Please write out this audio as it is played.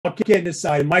I'll kick it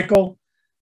aside. Michael,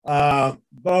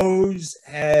 Bose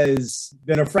has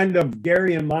been a friend of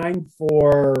Gary and mine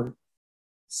for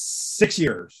 6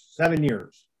 years, 7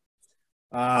 years.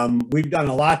 We've done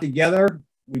a lot together.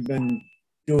 We've been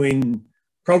doing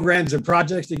programs and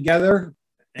projects together,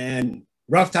 and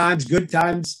rough times, good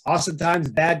times, awesome times,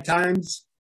 bad times.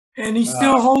 And he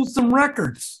still holds some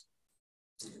records.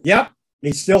 Yep.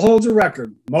 He still holds a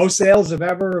record. Most sales of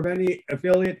ever of any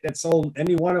affiliate that sold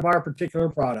any one of our particular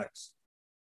products.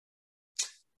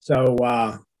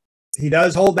 So he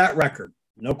does hold that record,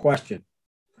 no question.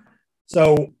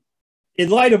 So in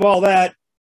light of all that,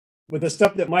 with the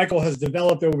stuff that Michael has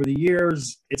developed over the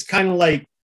years, it's kind of like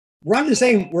we're on the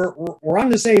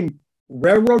same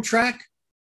railroad track,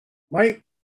 right?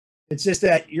 It's just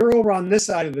that you're over on this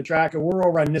side of the track and we're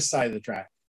over on this side of the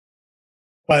track.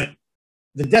 But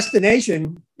the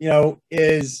destination, you know,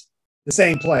 is the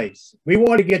same place. We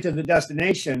want to get to the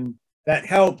destination that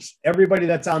helps everybody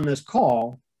that's on this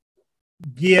call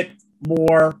get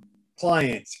more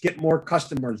clients, get more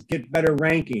customers, get better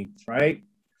rankings, right?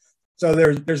 So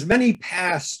there's many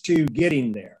paths to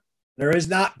getting there. There is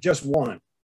not just one,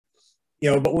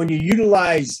 you know, but when you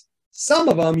utilize some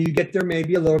of them, you get there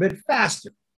maybe a little bit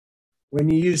faster. When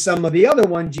you use some of the other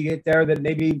ones, you get there that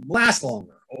maybe last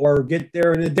longer or get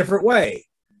there in a different way.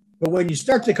 But when you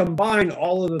start to combine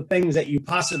all of the things that you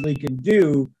possibly can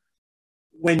do,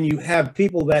 when you have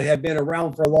people that have been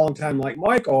around for a long time like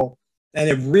Michael and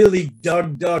have really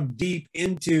dug deep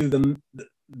into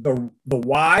the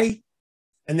why,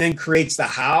 and then creates the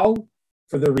how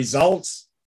for the results,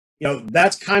 you know,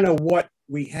 that's kind of what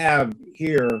we have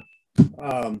here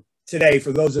today.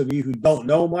 For those of you who don't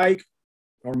know Mike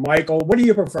or Michael, what do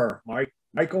you prefer,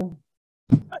 Michael?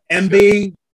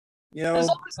 MB? You know, as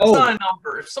long as it's not a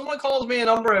number. If someone calls me a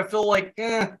number, I feel like,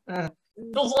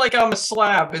 feels like I'm a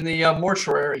slab in the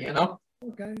mortuary, you know?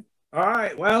 Okay. All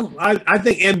right. Well, I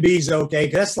think MB's okay.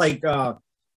 That's like the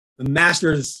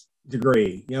master's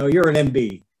degree. You know, you're an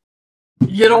MB.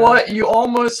 You know what?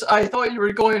 I thought you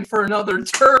were going for another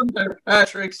term there,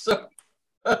 Patrick. So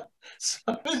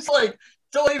it's like,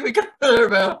 don't even go there,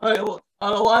 man. On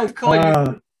a live call,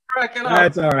 you cracking up.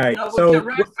 That's all right. So get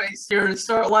red face here and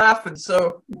start laughing.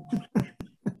 So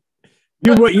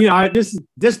you know,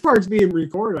 this part's being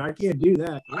recorded. I can't do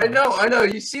that. I know.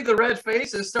 You see the red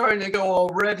face is starting to go all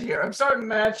red here. I'm starting to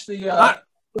match the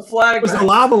flag. It was the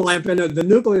lava lamp and the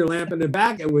nuclear lamp in the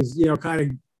back. It was, you know, kind of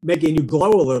making you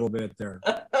glow a little bit there.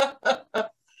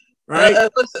 Right?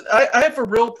 Listen, I have a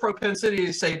real propensity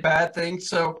to say bad things.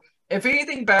 So if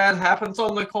anything bad happens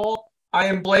on the call, I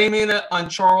am blaming it on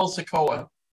Charles Zakoa.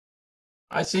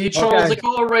 I see Charles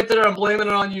Zakoa right there. I'm blaming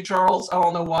it on you, Charles. I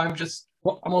don't know why. I'm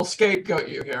gonna scapegoat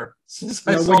you here.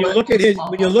 When you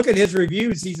look at his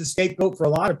reviews, he's a scapegoat for a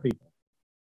lot of people.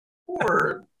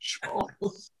 Poor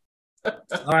Charles.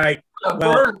 All right.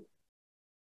 Well,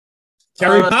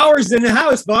 Terry Power's in the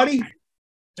house, buddy.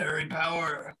 Terry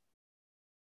Power.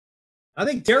 I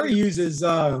think Terry uses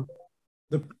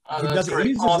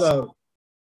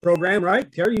program,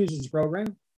 right? Terry uses the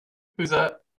program. Who's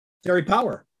that? Terry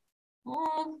Power.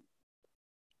 I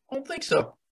don't think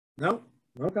so. No?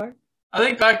 Okay. I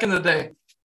think back in the day.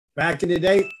 Back in the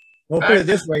day? We'll put it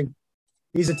this way.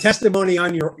 He's a testimony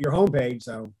on your homepage,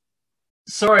 so.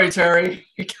 Sorry, Terry.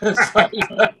 Because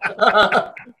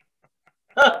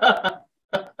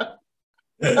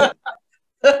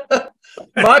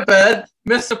my bad.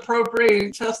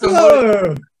 Misappropriating testimony.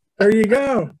 Oh, there you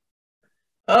go.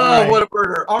 Oh, what a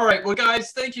murder. All right. Well,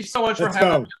 guys, thank you so much for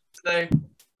having me today.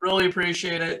 Really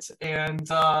appreciate it. And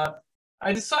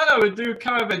I decided I would do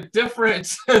kind of a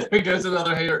different, there goes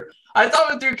another hater. I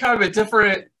thought I'd do kind of a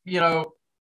different, you know,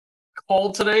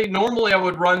 call today. Normally I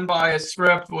would run by a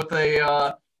script with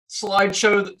a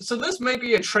slideshow. So this may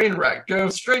be a train wreck. Go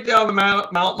straight down the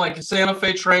mountain like a Santa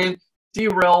Fe train,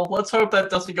 derail. Let's hope that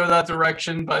doesn't go that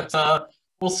direction, but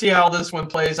we'll see how this one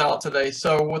plays out today.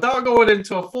 So without going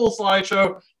into a full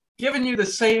slideshow, giving you the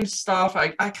same stuff, I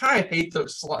kind of hate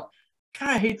those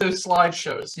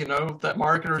slideshows, you know, that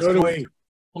marketers do.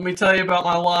 Let me tell you about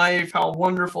my life, how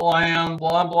wonderful I am,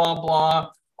 blah, blah,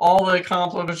 blah, all the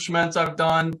accomplishments I've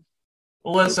done.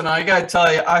 Listen, I got to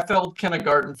tell you, I failed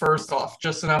kindergarten first off,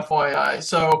 just an FYI.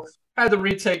 So I had to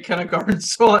retake kindergarten.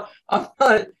 So I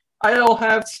don't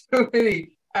have too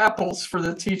many apples for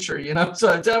the teacher, you know. So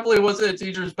I definitely wasn't a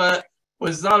teacher's pet,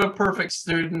 was not a perfect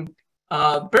student,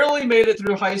 barely made it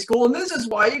through high school. And this is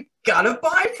why you got to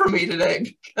buy from me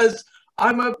today, because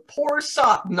I'm a poor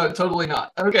sot. No, totally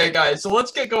not. Okay, guys, so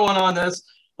let's get going on this.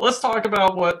 Let's talk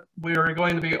about what we are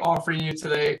going to be offering you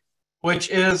today, which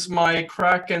is my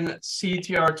Kraken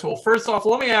CTR tool. First off,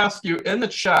 let me ask you in the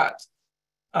chat,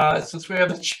 since we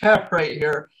have the chat right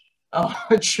here.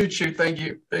 Choo choo, thank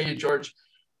you, George.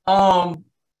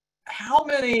 How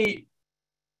many?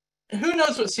 Who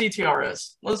knows what CTR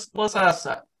is? Let's ask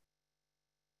that.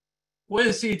 What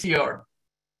is CTR?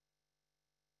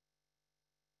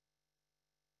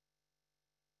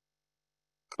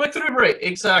 Click-through rate,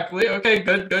 exactly. Okay,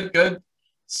 good.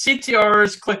 CTR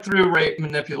is click-through rate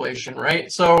manipulation,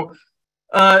 right? So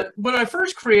when I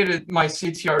first created my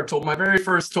CTR tool, my very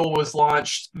first tool was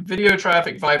launched Video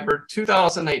Traffic Viper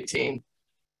 2018.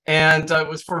 And it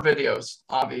was for videos,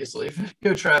 obviously,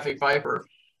 Video Traffic Viper.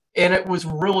 And it was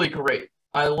really great.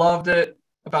 I loved it.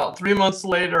 About 3 months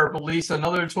later, I released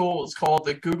another tool. It's called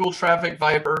the Google Traffic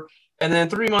Viper. And then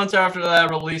 3 months after that, I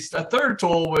released a third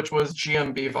tool, which was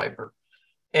GMB Viper.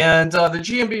 And the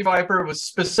GMB Viper was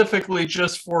specifically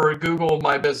just for Google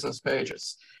My Business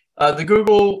pages. The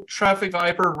Google Traffic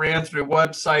Viper ran through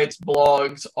websites,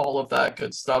 blogs, all of that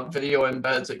good stuff, video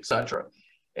embeds, etc.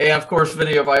 And of course,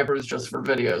 Video Viper is just for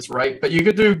videos, right? But you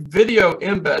could do video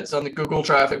embeds on the Google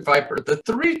Traffic Viper. The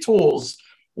three tools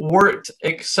worked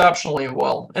exceptionally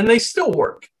well, and they still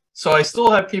work. So I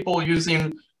still have people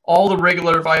using all the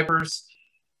regular Vipers.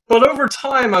 But over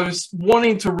time, I was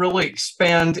wanting to really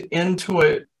expand into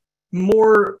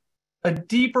a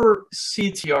deeper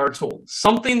CTR tool,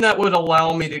 something that would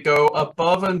allow me to go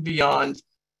above and beyond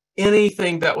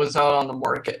anything that was out on the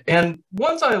market. And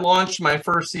once I launched my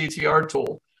first CTR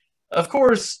tool, of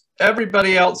course,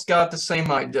 everybody else got the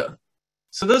same idea.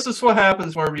 So this is what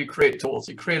happens whenever you create tools.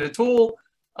 You create a tool,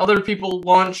 other people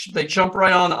launch, they jump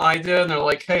right on the idea, and they're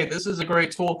like, hey, this is a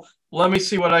great tool. Let me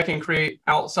see what I can create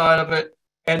outside of it.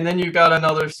 And then you got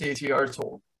another CTR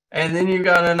tool. And then you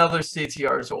got another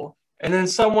CTR tool. And then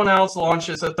someone else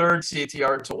launches a third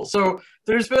CTR tool. So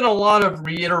there's been a lot of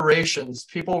reiterations,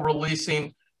 people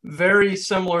releasing very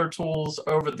similar tools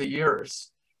over the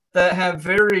years that have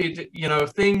varied,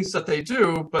 things that they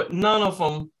do, but none of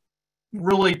them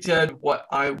really did what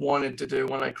I wanted to do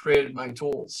when I created my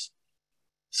tools.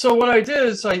 So what I did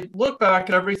is I looked back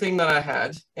at everything that I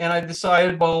had, and I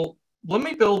decided, well, let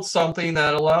me build something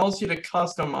that allows you to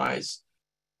customize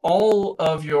all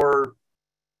of your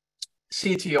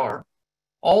CTR,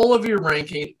 all of your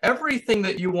ranking, everything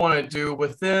that you want to do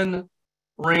within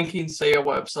ranking, say, a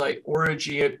website or a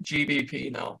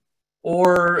GBP now,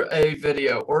 or a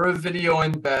video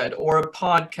embed, or a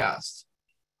podcast.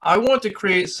 I want to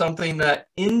create something that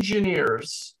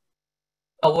engineers,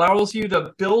 allows you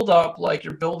to build up like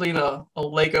you're building a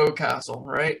Lego castle,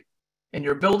 right? And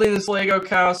you're building this Lego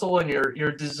castle, and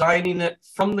you're designing it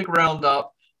from the ground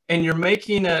up, and you're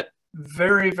making it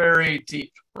very, very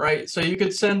deep, right? So you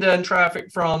could send in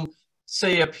traffic from,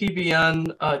 say, a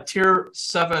PBN tier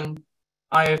 7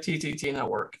 IFTTT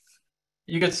network.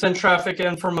 You could send traffic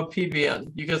in from a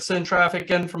PBN. You could send traffic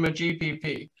in from a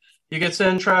GPP. You could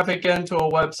send traffic into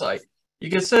a website. You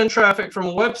could send traffic from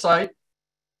a website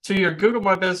to your Google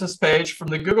My Business page, from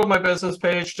the Google My Business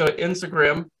page to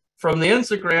Instagram. From the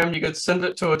Instagram, you could send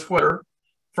it to a Twitter.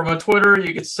 From a Twitter,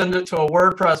 you could send it to a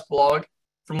WordPress blog.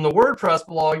 From the WordPress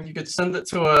blog, you could send it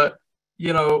to a,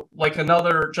 like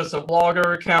another, just a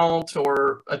Blogger account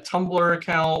or a Tumblr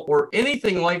account or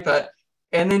anything like that,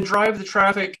 and then drive the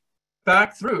traffic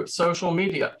back through social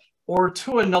media or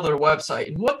to another website.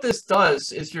 And what this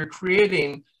does is you're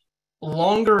creating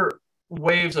longer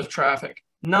waves of traffic,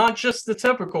 not just the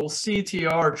typical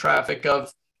CTR traffic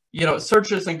of, it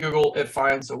searches in Google, it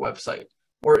finds a website,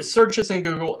 or it searches in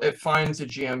Google, it finds a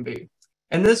GMB.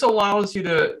 And this allows you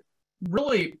to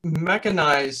really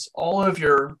mechanize all of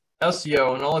your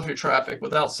SEO and all of your traffic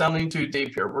without sounding too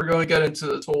deep here. We're going to get into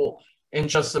the tool in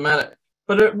just a minute,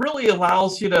 but it really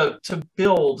allows you to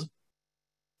build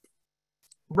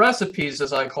recipes,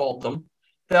 as I called them,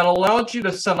 that allowed you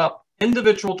to set up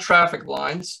individual traffic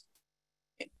lines.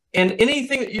 And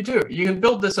anything that you do, you can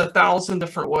build this 1,000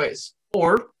 different ways.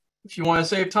 Or if you want to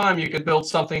save time, you can build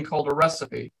something called a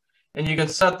recipe. And you can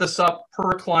set this up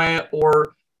per client,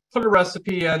 or put a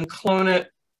recipe in, clone it,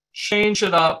 change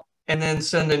it up, and then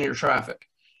send in your traffic.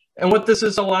 And what this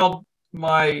has allowed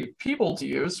my people to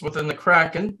use within the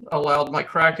Kraken, allowed my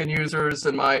Kraken users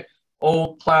and my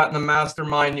old Platinum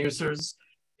Mastermind users,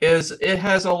 is it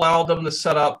has allowed them to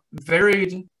set up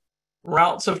varied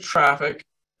routes of traffic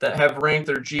that have ranked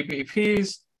their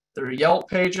GPPs, their Yelp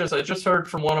pages. I just heard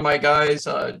from one of my guys,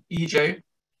 EJ.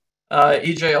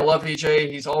 EJ, I love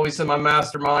EJ. He's always in my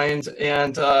mastermind.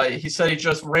 And he said he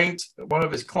just ranked one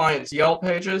of his clients' Yelp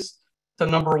pages to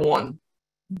 #1.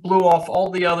 Blew off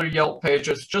all the other Yelp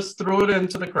pages, just threw it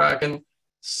into the Kraken,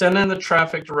 sent in the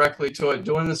traffic directly to it,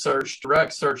 doing the search,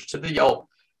 direct search to the Yelp,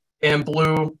 and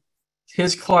blew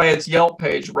his client's Yelp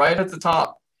page right at the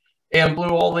top. and blew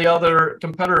all the other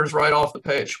competitors right off the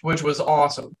page, which was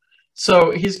awesome.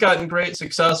 So he's gotten great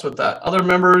success with that. Other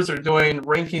members are doing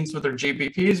rankings with their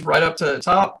GPPs right up to the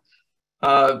top,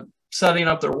 setting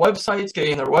up their websites,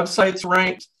 getting their websites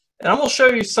ranked. And I'm going to show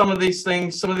you some of these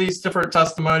things, some of these different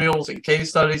testimonials and case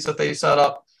studies that they set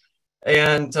up,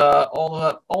 and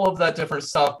all of that different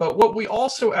stuff. But what we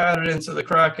also added into the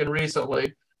Kraken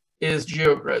recently is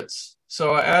GeoGrids.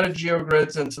 So I added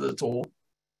GeoGrids into the tool.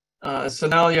 So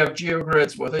now you have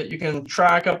GeoGrids with it. You can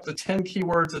track up to 10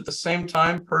 keywords at the same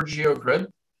time per GeoGrid,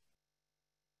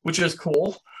 which is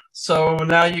cool. So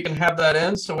now you can have that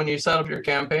in. So when you set up your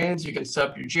campaigns, you can set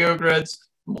up your GeoGrids.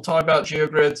 We'll talk about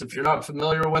GeoGrids if you're not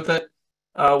familiar with it,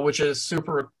 which is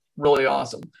really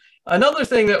awesome. Another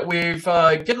thing that we've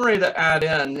getting ready to add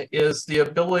in is the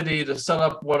ability to set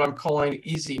up what I'm calling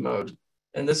easy mode.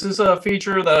 And this is a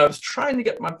feature that I was trying to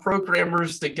get my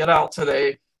programmers to get out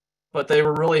today, but they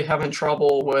were really having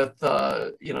trouble with,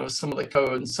 you know, some of the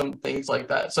code and some things like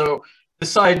that. So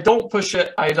decide, don't push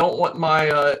it. I don't want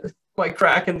my my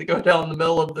Kraken to go down the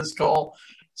middle of this call.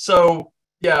 So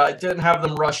yeah, I didn't have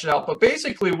them rush it out. But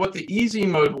basically what the easy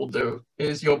mode will do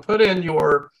is you'll put in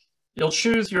you'll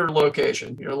choose your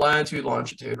location, your latitude,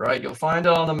 longitude, right? You'll find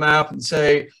it on the map and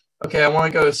say, okay, I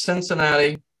want to go to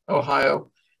Cincinnati, Ohio,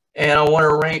 and I want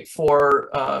to rank for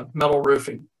metal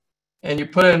roofing. And you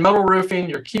put in metal roofing,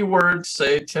 your keywords,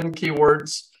 say 10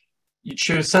 keywords. You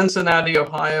choose Cincinnati,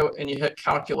 Ohio, and you hit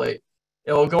calculate.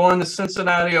 It'll go into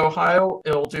Cincinnati, Ohio.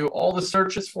 It'll do all the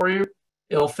searches for you.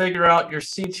 It'll figure out your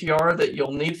CTR that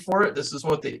you'll need for it. This is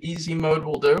what the easy mode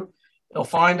will do. It'll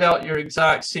find out your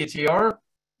exact CTR.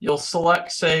 You'll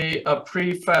select, say, a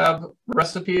prefab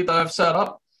recipe that I've set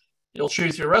up. You'll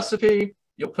choose your recipe.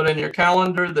 You'll put in your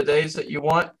calendar, the days that you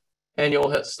want, and you'll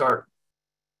hit start.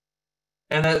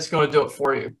 And then it's going to do it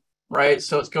for you, right?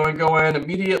 So it's going to go in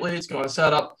immediately. It's going to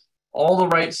set up all the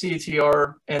right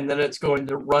CTR, and then it's going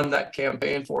to run that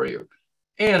campaign for you.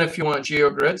 And if you want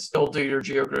GeoGrids, it'll do your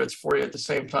GeoGrids for you at the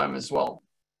same time as well,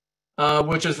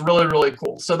 which is really, really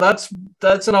cool. So that's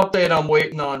an update I'm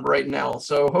waiting on right now.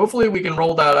 So hopefully we can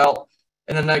roll that out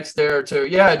in the next day or two.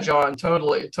 Yeah, John,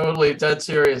 totally dead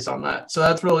serious on that. So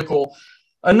that's really cool.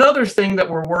 Another thing that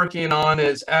we're working on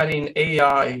is adding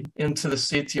AI into the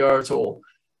CTR tool.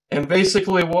 And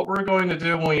basically what we're going to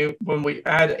do when we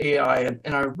add AI,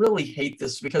 and I really hate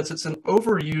this because it's an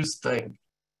overused thing,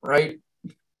 right?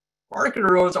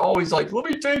 Marketers are always like, let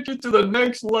me take it to the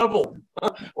next level.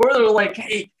 Or they're like,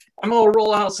 hey, I'm going to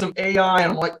roll out some AI.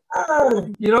 And I'm like, oh,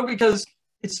 you know, because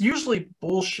it's usually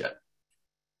bullshit.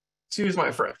 Excuse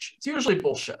my French. It's usually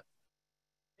bullshit.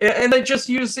 And they just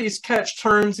use these catch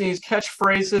terms, these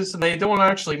catchphrases, and they don't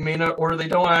actually mean it, or they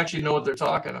don't actually know what they're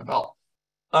talking about.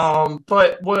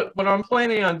 But what I'm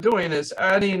planning on doing is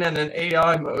adding in an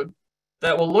AI mode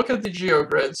that will look at the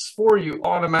GeoGrids for you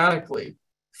automatically,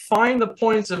 find the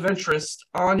points of interest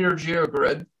on your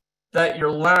GeoGrid that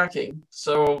you're lacking.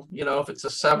 So, you know, if it's a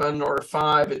 7 or a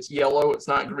 5, it's yellow, it's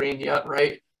not green yet,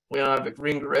 right? We don't have a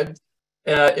green grid.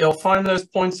 It'll find those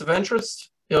points of interest.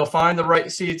 It'll find the right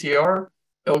CTR.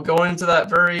 It'll go into that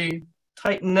very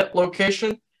tight-knit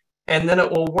location, and then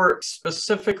it will work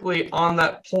specifically on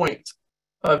that point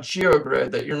of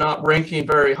GeoGrid that you're not ranking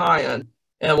very high in,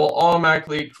 and it will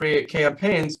automatically create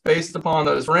campaigns based upon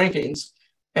those rankings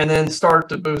and then start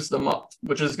to boost them up,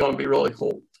 which is going to be really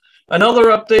cool. Another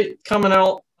update coming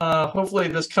out, hopefully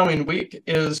this coming week,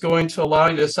 is going to allow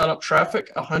you to set up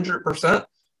traffic 100%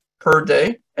 per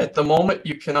day. At the moment,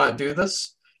 you cannot do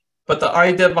this. But the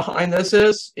idea behind this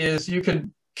is you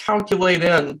can calculate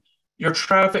in your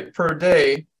traffic per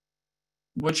day,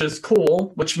 which is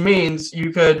cool, which means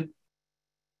you could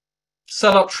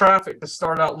set up traffic to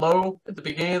start out low at the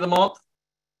beginning of the month.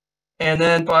 And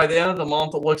then by the end of the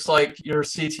month, it looks like your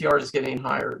CTR is getting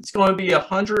higher. It's going to be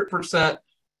 100%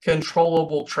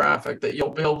 controllable traffic that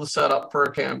you'll be able to set up per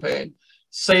campaign.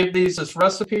 Save these as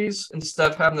recipes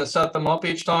instead of having to set them up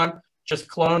each time. Just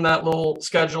clone that little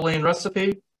scheduling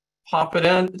recipe, pop it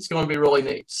in. It's going to be really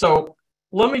neat. So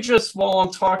let me just, while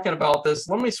I'm talking about this,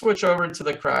 let me switch over to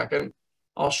the Kraken.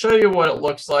 I'll show you what it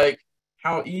looks like,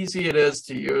 how easy it is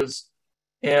to use,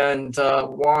 and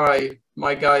why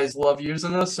my guys love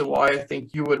using this and why I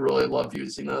think you would really love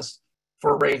using this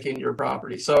for ranking your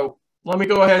property. So let me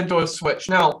go ahead and do a switch.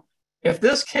 Now, if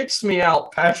this kicks me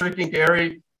out, Patrick and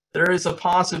Gary, there is a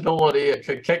possibility it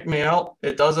could kick me out.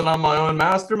 It does it on my own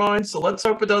mastermind, so let's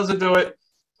hope it doesn't do it.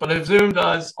 But if Zoom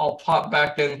does, I'll pop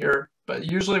back in here. But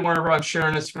usually whenever I'm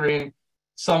sharing a screen,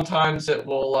 sometimes it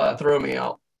will throw me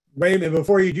out. Wait a minute,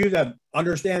 before you do that,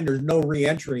 understand there's no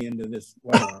re-entry into this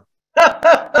webinar.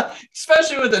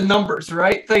 Especially with the numbers,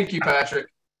 right? Thank you, Patrick.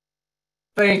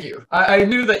 Thank you. I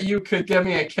knew that you could give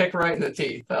me a kick right in the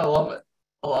teeth. I love it.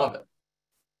 I love it.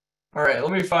 All right,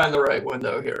 let me find the right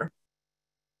window here.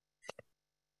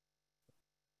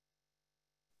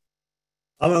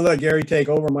 I'm gonna let Gary take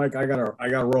over, Mike. I gotta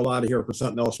roll out of here for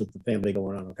something else with the family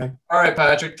going on. Okay. All right,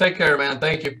 Patrick. Take care, man.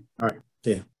 Thank you. All right.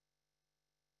 See ya.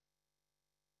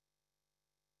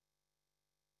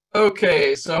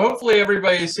 Okay, so hopefully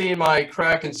everybody's seeing my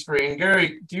Kraken screen.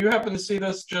 Gary, do you happen to see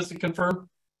this just to confirm?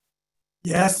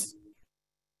 Yes.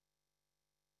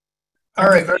 All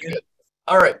right, very good.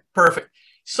 All right, perfect.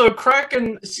 So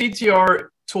Kraken CTR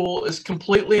tool is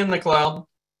completely in the cloud.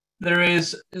 There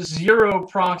is 0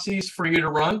 proxies for you to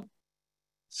run.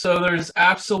 So there's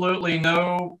absolutely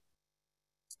no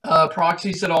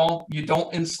proxies at all. You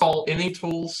don't install any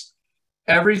tools.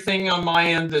 Everything on my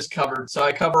end is covered. So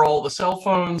I cover all the cell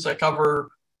phones, I cover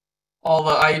all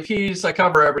the IPs, I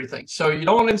cover everything. So you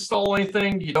don't install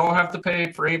anything, you don't have to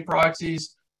pay for any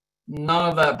proxies, none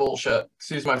of that bullshit.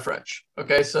 Excuse my French.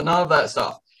 Okay, so none of that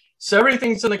stuff. So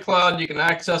everything's in the cloud, you can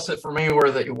access it from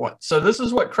anywhere that you want. So this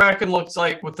is what Kraken looks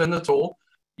like within the tool.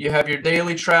 You have your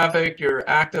daily traffic, your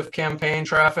active campaign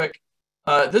traffic.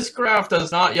 This graph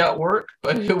does not yet work,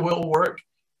 but it will work.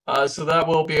 So that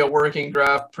will be a working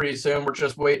graph pretty soon. We're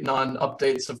just waiting on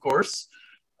updates, of course.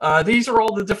 These are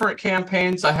all the different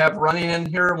campaigns I have running in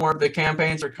here. Where the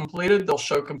campaigns are completed, they'll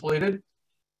show completed.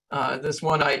 This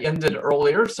one I ended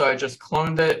earlier, so I just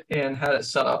cloned it and had it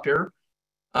set up here.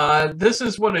 This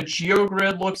is what a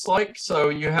geogrid looks like. So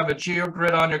you have a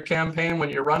geogrid on your campaign when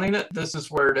you're running it. This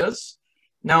is where it is.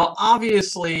 Now,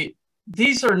 obviously,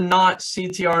 these are not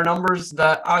CTR numbers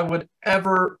that I would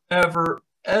ever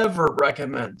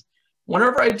recommend.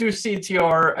 Whenever I do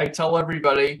CTR, I tell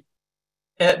everybody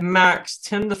at max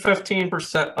 10 to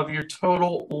 15% of your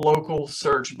total local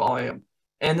search volume.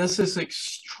 And this is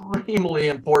extremely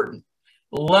important.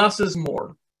 Less is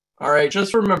more. All right,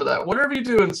 just remember that. Whatever you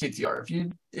do in CTR,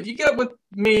 if you get with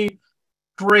me,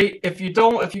 great. If you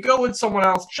don't, if you go with someone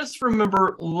else, just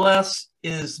remember less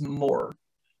is more.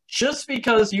 Just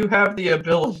because you have the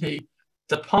ability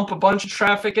to pump a bunch of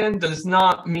traffic in does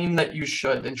not mean that you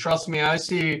should. And trust me, I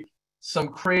see some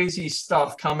crazy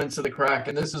stuff coming to the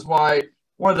Kraken. This is why,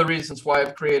 one of the reasons why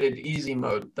I've created easy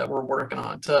mode that we're working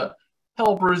on to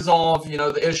help resolve,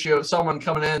 the issue of someone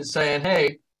coming in saying,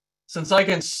 hey, since I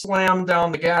can slam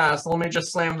down the gas, let me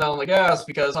just slam down the gas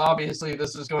because obviously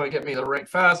this is going to get me the rank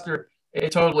faster.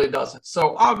 It totally doesn't.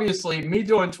 So obviously me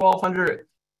doing 1,200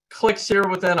 clicks here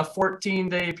within a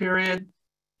 14-day period,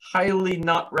 highly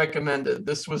not recommended.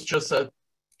 This was just a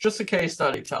case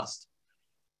study test.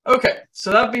 Okay,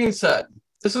 so that being said,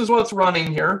 this is what's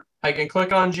running here. I can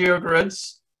click on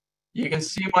GeoGrids. You can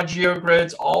see my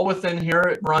GeoGrids all within here.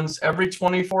 It runs every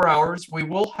 24 hours. We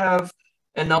will have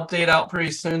an update out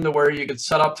pretty soon to where you can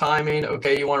set up timing.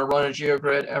 Okay, you want to run a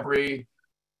GeoGrid every,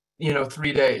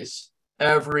 3 days,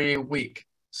 every week,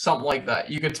 something like that.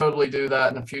 You could totally do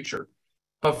that in the future.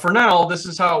 But for now, this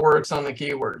is how it works on the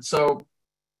keyword. So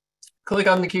click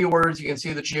on the keywords. You can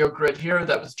see the GeoGrid here.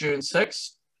 That was June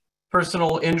 6th.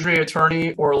 Personal injury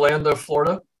attorney, Orlando,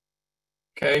 Florida.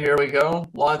 Okay, here we go.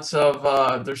 Lots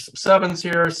of, there's some 7s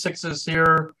here, 6s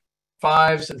here,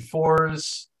 5s and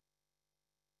 4s.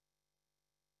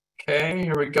 Okay,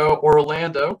 here we go.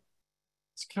 Orlando.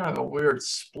 It's kind of a weird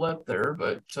split there,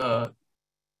 but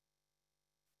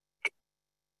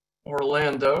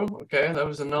Orlando. Okay, that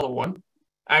was another one.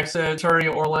 Accident attorney,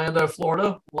 Orlando,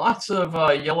 Florida. Lots of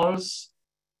yellows.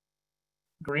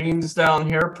 Greens down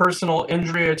here. Personal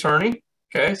injury attorney.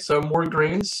 Okay, so more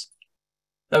greens.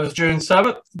 That was June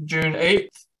 7th, June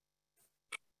 8th,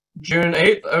 June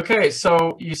 8th. Okay,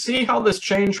 so you see how this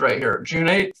changed right here. June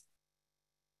 8th,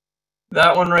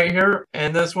 that one right here,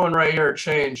 and this one right here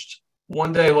changed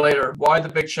 1 day later. Why the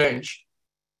big change?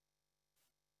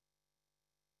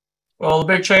 Well,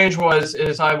 the big change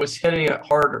is I was hitting it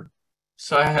harder.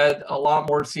 So I had a lot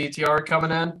more CTR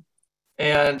coming in,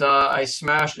 and I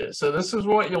smashed it. So this is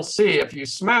what you'll see. If you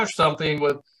smash something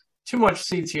with too much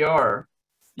CTR,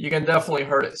 you can definitely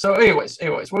hurt it. So anyways,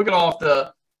 we'll get off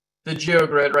the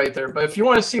GeoGrid right there. But if you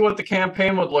want to see what the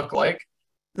campaign would look like,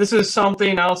 this is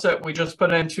something else that we just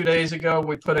put in 2 days ago.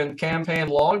 We put in campaign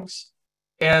logs,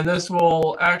 and this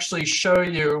will actually show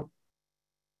you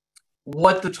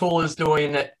what the tool is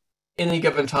doing at any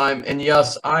given time. And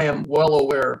yes, I am well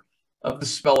aware of the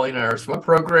spelling errors. My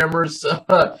programmers,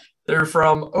 they're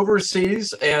from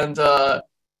overseas, and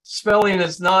spelling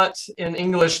is not in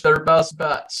English their best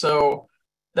bet. So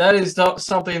that is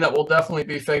something that will definitely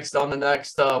be fixed on the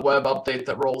next web update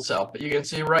that rolls out. But you can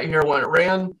see right here when it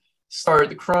ran,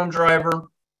 started the Chrome driver.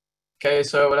 Okay,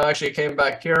 so it actually came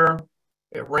back here.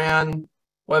 It ran,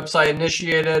 Website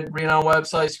initiated, read on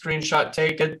website, screenshot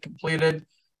taken, completed,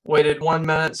 waited 1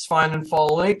 minute, find and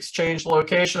follow links, change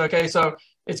location. Okay, so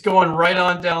it's going right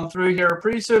on down through here.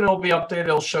 Pretty soon it'll be updated.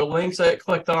 It'll show links that it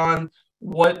clicked on,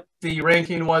 what the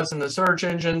ranking was in the search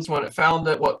engines, when it found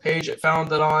it, what page it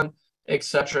found it on,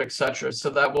 etc., etc. So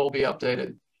that will be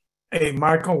updated. Hey,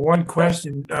 Michael, one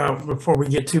question before we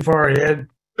get too far ahead.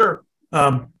 Sure.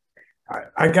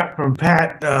 I got from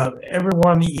Pat,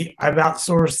 everyone I've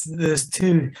outsourced this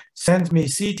to sends me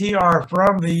CTR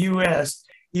from the US,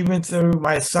 even though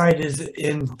my site is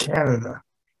in Canada.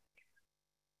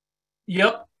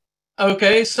 Yep.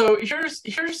 Okay, so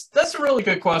here's that's a really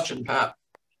good question, Pat.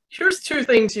 Here's two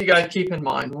things you got to keep in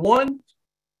mind. One,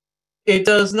 it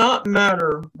does not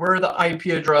matter where the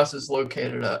IP address is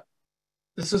located at.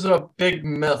 This is a big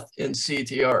myth in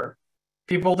CTR.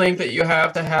 People think that you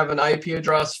have to have an IP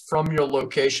address from your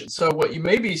location. So what you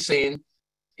may be seeing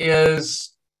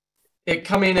is it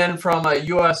coming in from a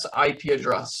US IP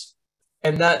address,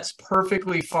 and that's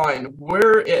perfectly fine.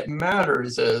 Where it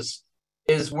matters is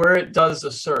where it does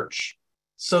the search.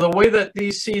 So the way that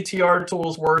these CTR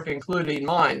tools work, including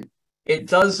mine, it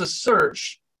does a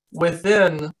search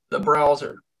within the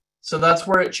browser. So that's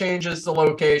where it changes the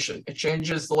location. It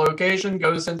changes the location,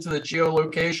 goes into the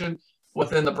geolocation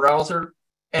within the browser,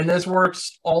 and this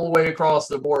works all the way across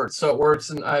the board. So it works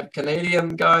in, I have Canadian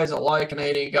guys, a lot of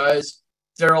Canadian guys.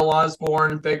 Daryl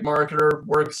Osborne, big marketer,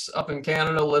 works up in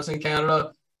Canada, lives in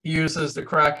Canada. He uses the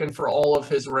Kraken for all of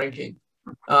his ranking.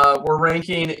 We're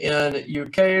ranking in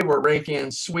UK, we're ranking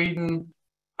in Sweden,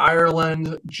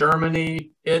 Ireland,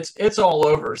 Germany. It's all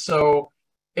over. So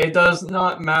it does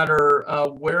not matter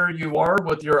where you are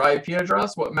with your IP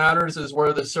address. What matters is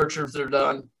where the searches are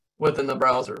done within the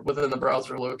browser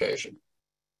location.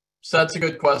 So that's a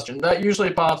good question. That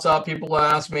usually pops up. People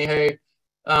ask me, hey,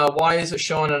 why is it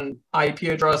showing an IP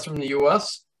address from the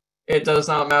US? It does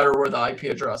not matter where the IP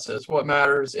address is. What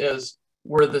matters is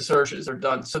where the searches are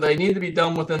done. So they need to be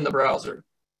done within the browser.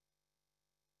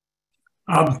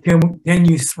 Can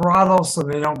you throttle so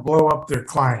they don't blow up their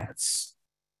clients?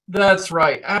 That's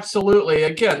right. Absolutely.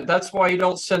 Again, that's why you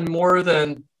don't send more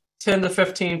than 10 to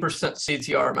 15%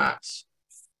 CTR max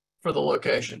for the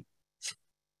location.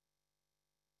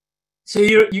 So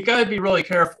you got to be really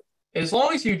careful. As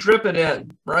long as you drip it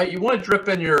in, right? You want to drip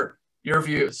in your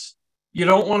views. You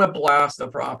don't want to blast the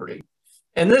property.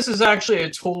 And this is actually a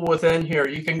tool within here.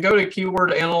 You can go to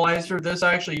Keyword Analyzer. This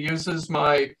actually uses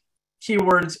my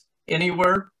Keywords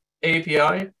Anywhere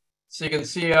API. So you can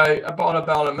see I bought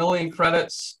about 1 million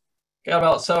credits, got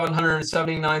about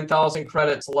 779,000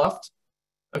 credits left.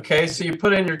 Okay, so you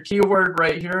put in your keyword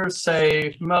right here,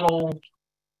 say metal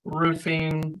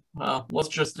roofing, let's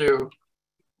just do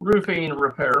roofing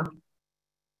repair,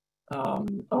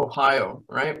 Ohio,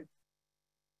 right?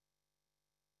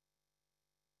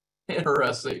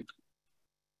 Interesting.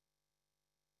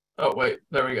 Oh, wait,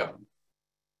 there we go.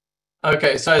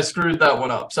 Okay, so I screwed that one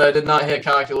up. So I did not hit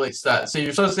calculate stats. So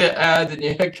you're supposed to hit add, and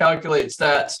you hit calculate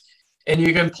stats, and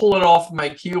you can pull it off my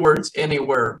keywords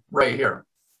anywhere right here.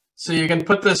 So you can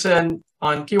put this in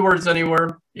on Keywords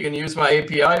Anywhere. You can use my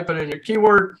API, put in your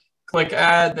keyword, click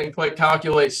add, then click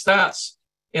calculate stats,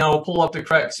 and it'll pull up the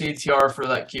correct CTR for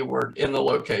that keyword in the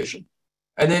location.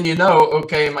 And then you know,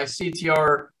 okay, my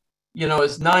CTR,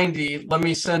 is 90. Let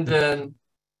me send in,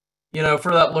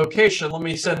 for that location, let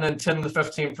me send in 10 to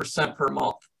 15% per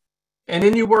month. And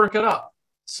then you work it up.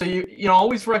 So you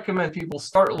always recommend people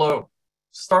start low.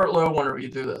 Start low whenever you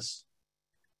do this.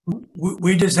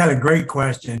 We just had a great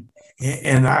question,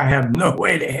 and I have no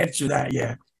way to answer that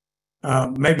yet.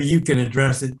 Maybe you can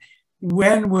address it.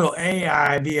 When will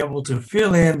AI be able to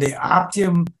fill in the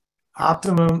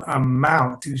optimum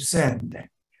amount to send?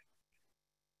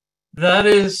 That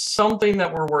is something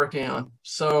that we're working on.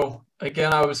 So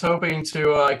again, I was hoping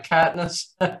to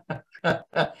Katniss.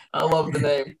 I love the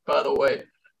name, by the way.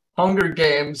 Hunger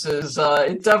Games is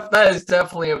that is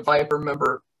definitely a Viper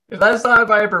member. If that's not a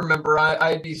Viper member,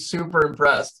 I'd be super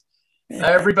impressed.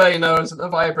 Everybody knows the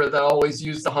Viper that always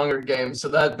used the Hunger Games, so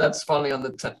that's funny on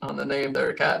the name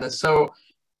there, Katniss. So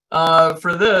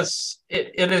for this,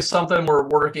 it is something we're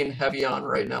working heavy on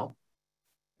right now.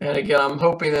 And again, I'm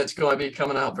hoping it's going to be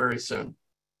coming out very soon.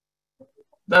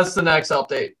 That's the next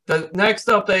update. The next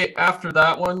update after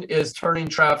that one is turning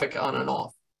traffic on and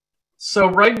off. So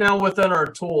right now within our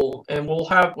tool, and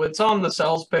it's on the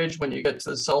sales page when you get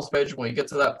to the sales page, when you get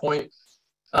to that point,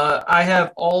 I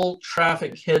have all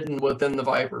traffic hidden within the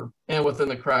Viper and within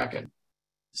the Kraken.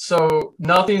 So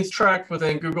nothing's tracked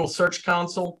within Google Search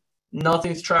Console.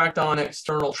 Nothing's tracked on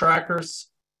external trackers.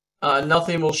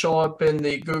 Nothing will show up in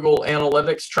the Google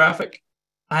Analytics traffic.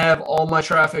 I have all my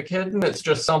traffic hidden. It's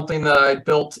just something that I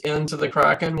built into the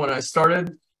Kraken when I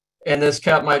started, and this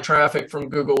kept my traffic from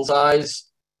Google's eyes.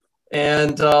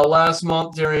 And last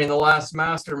month during the last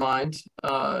Mastermind,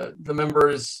 the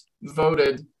members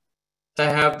voted to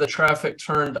have the traffic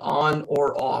turned on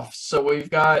or off. So we've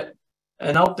got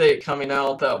an update coming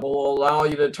out that will allow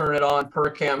you to turn it on per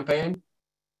campaign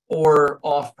or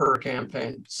off per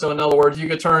campaign. So in other words, you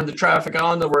could turn the traffic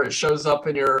on to where it shows up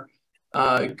in your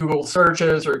Google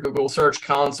searches or Google Search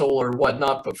Console or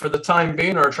whatnot. But for the time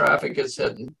being, our traffic is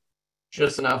hidden.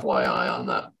 Just an FYI on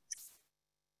that.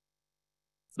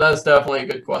 That's definitely a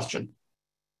good question.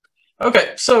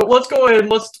 Okay, so let's go ahead and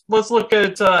let's look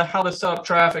at how to set up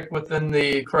traffic within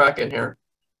the Kraken here.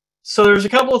 So there's a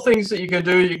couple of things that you can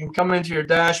do. You can come into your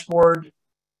dashboard.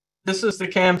 This is the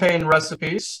campaign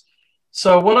recipes.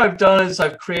 So what I've done is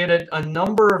I've created a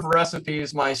number of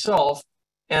recipes myself,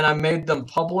 and I made them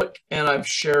public, and I've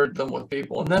shared them with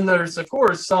people. And then there's, of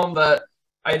course, some that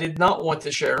I did not want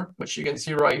to share, which you can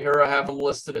see right here. I have them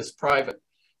listed as private.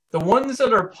 The ones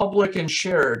that are public and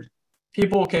shared,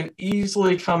 people can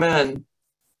easily come in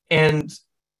and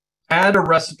add a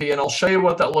recipe, and I'll show you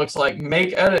what that looks like,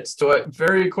 make edits to it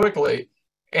very quickly,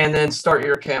 and then start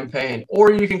your campaign.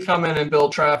 Or you can come in and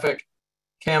build traffic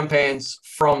campaigns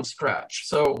from scratch.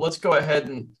 So let's go ahead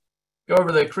and go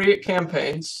over the create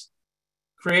campaigns,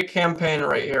 create campaign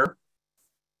right here.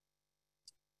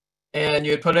 And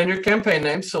you put in your campaign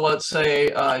name. So let's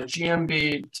say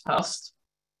GMB test,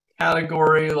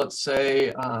 category, let's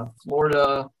say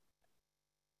Florida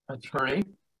attorney.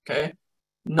 Okay.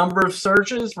 Number of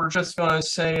searches, we're just going to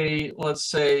say, let's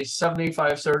say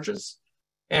 75 searches.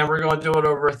 And we're going to do it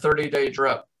over a 30-day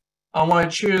drip. I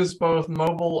want to choose both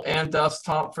mobile and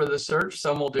desktop for the search,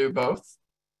 so we'll do both.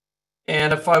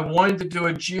 And if I wanted to do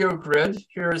a geo grid,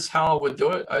 here's how I would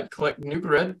do it. I'd click new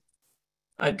grid.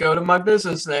 I'd go to my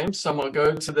business name, so I'm going to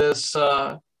go to this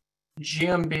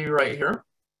GMB right here.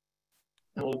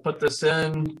 And we'll put this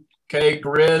in, okay,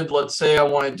 grid. Let's say I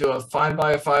want to do a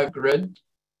 5x5 grid,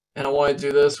 and I want to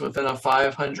do this within a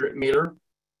 500 meter.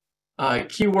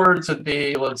 Keywords would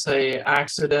be, let's say,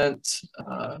 accident,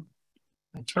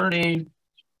 attorney,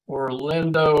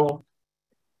 Orlando,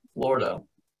 Florida.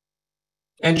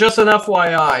 And just an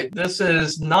FYI, this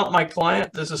is not my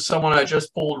client. This is someone I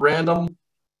just pulled random,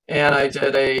 and I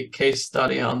did a case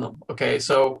study on them. Okay,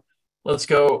 so let's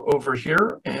go over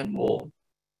here, and we'll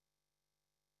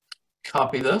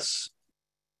copy this.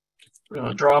 We're going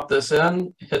to drop this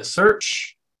in, hit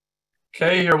search.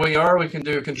 Okay, here we are. We can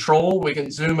do control. We can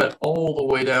zoom it all the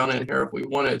way down in here if we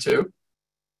wanted to.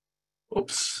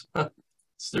 Oops.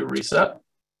 Let's do reset.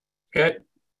 Okay.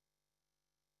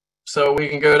 So we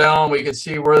can go down. We can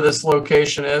see where this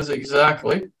location is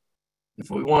exactly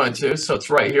if we wanted to. So it's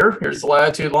right here. Here's the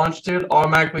latitude, longitude.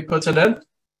 Automatically puts it in.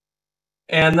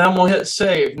 And then we'll hit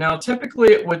save. Now,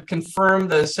 typically it would confirm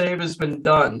that a save has been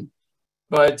done.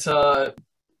 But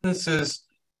this is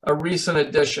a recent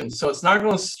addition. So it's not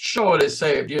going to show it as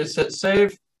saved. You just hit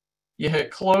save. You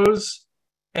hit close.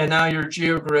 And now your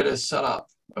GeoGrid is set up.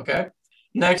 Okay.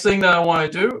 Next thing that I want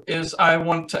to do is I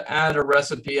want to add a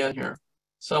recipe in here.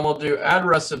 So I'm going to do add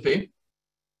recipe,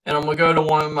 and I'm going to go to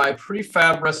one of my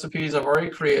prefab recipes I've already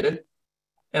created,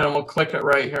 and I'm going to click it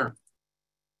right here.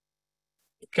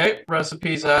 Okay,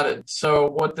 recipes added. So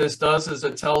what this does is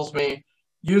it tells me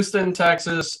Houston,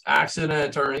 Texas, accident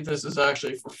attorney. This is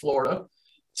actually for Florida.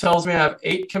 It tells me I have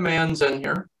 8 commands in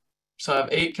here. So I have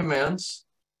 8 commands,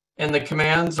 and the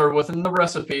commands are within the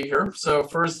recipe here. So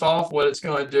first off, what it's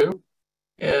going to do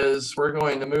is we're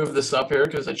going to move this up here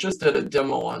because I just did a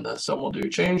demo on this. So we'll do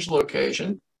change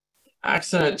location,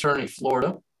 accident attorney,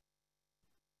 Florida,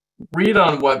 read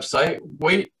on website,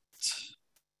 wait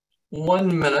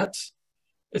 1 minute.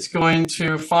 It's going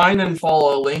to find and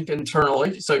follow a link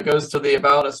internally. So it goes to the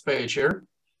About Us page here.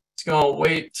 It's going to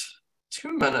wait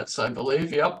 2 minutes, I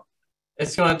believe. Yep.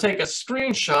 It's going to take a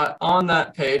screenshot on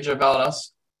that page About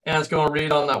Us, and it's going to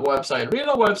read on that website. Read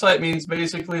on the website means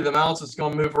basically the mouse is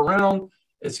going to move around.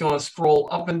 It's going to scroll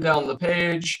up and down the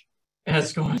page, and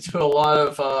it's going to do a lot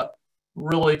of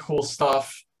really cool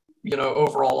stuff, you know,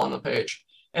 overall on the page.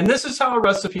 And this is how a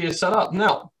recipe is set up.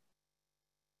 Now,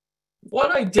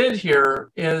 what I did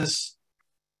here is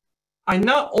I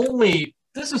not only,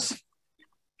 this is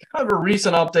kind of a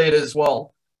recent update as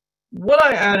well. What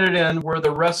I added in were the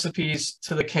recipes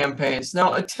to the campaigns.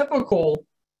 Now, a typical,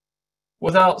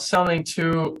 without sounding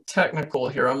too technical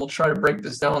here, I'm going to try to break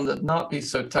this down to not be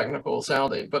so technical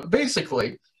sounding. But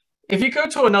basically, if you go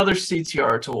to another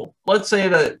CTR tool, let's say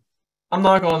that, I'm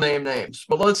not going to name names,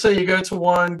 but let's say you go to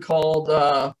one called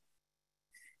AA.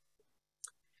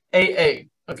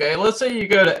 Okay, let's say you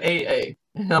go to AA.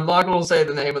 And I'm not going to say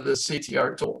the name of this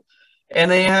CTR tool. And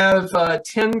they have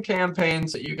 10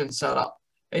 campaigns that you can set up.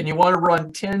 And you want to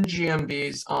run 10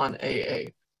 GMBs on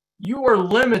AA. You are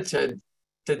limited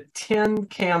to 10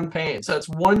 campaigns. That's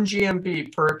 1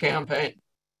 GMB per campaign.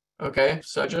 Okay,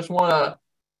 so I just want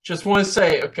to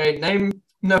say, okay,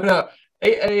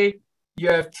 AA, you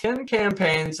have 10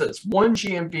 campaigns. That's 1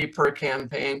 GMB per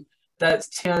campaign. That's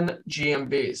 10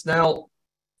 GMBs. Now,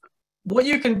 what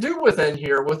you can do within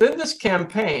here, within this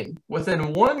campaign,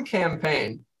 within one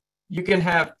campaign, you can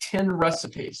have 10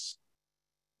 recipes,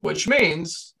 which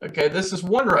means, okay, this is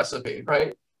one recipe,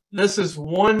 right? This is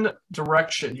one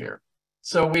direction here.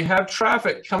 So we have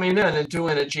traffic coming in and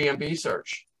doing a GMB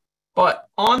search. But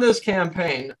on this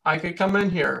campaign, I could come in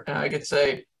here and I could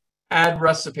say, add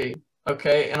recipe,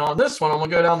 okay? And on this one, I'm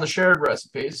gonna go down the shared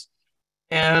recipes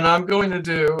and I'm going to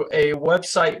do a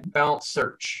website bounce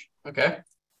search, okay?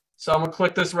 So I'm gonna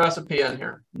click this recipe in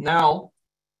here. Now,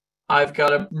 I've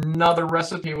got another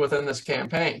recipe within this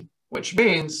campaign, which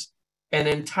means an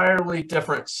entirely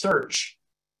different search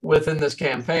within this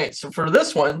campaign. So for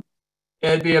this one,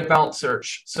 it'd be a bounce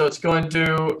search. So it's going to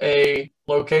do a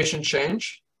location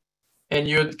change. And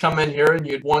you'd come in here and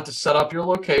you'd want to set up your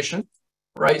location,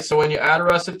 right? So when you add a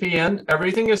recipe in,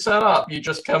 everything is set up. You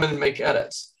just come in and make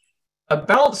edits. A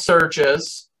bounce search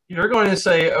is, you're going to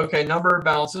say, okay, number of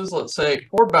bounces, let's say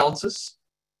 4 bounces.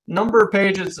 Number of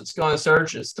pages it's going to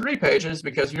search is 3 pages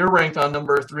because you're ranked on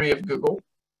number 3 of Google.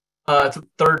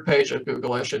 Third page of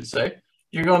Google, I should say.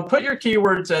 You're going to put your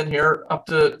keywords in here, up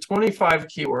to 25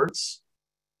 keywords.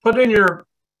 Put in your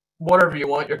whatever you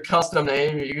want, your custom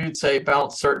name. You could say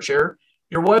bounce search here.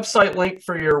 Your website link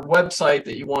for your website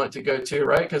that you want it to go to,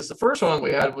 right? Because the first one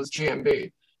we had was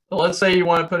GMB. So let's say you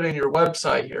want to put in your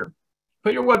website here.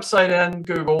 Put your website in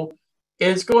Google.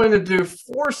 It's going to do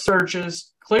 4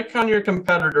 searches. Click on your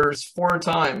competitors 4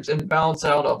 times and bounce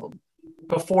out of them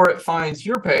before it finds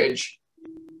your page,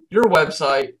 your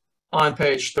website on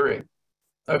page 3.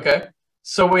 Okay,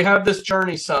 so we have this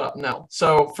journey set up now.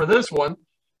 So for this one,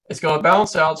 it's going to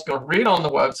bounce out. It's going to read on the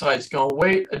website. It's going to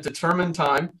wait a determined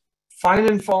time, find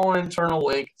and follow an internal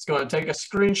link. It's going to take a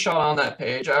screenshot on that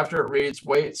page. After it reads,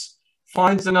 waits,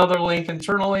 finds another link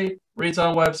internally, reads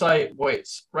on a website,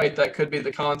 waits, right? That could be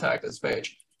the contact us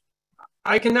page.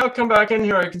 I can now come back in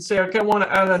here. I can say, okay, I want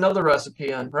to add another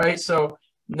recipe in, right? So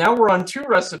now we're on 2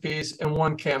 recipes in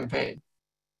 1 campaign.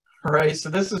 All right, so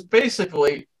this is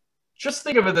basically, just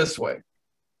think of it this way,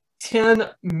 10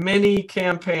 mini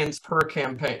campaigns per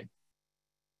campaign.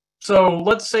 So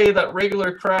let's say that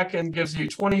regular Kraken gives you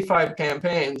 25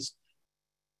 campaigns.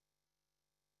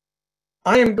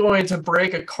 I am going to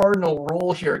break a cardinal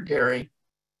rule here, Gary.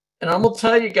 And I'm going to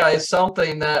tell you guys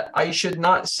something that I should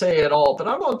not say at all, but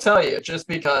I'm going to tell you just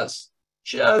because.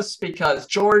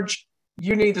 George,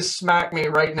 you need to smack me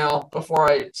right now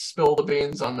before I spill the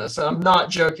beans on this. And I'm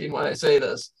not joking when I say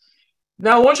this.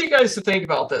 Now, I want you guys to think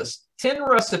about this. 10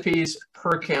 recipes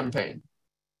per campaign.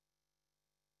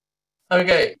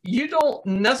 Okay, you don't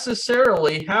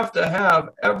necessarily have to have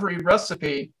every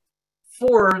recipe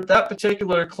for that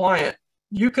particular client.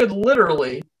 You could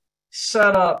literally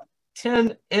set up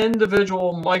 10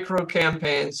 individual micro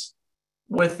campaigns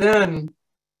within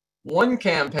 1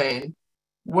 campaign,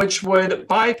 which would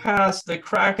bypass the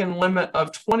Kraken limit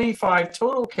of 25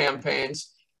 total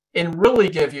campaigns and really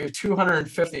give you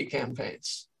 250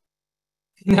 campaigns.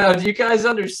 Now, do you guys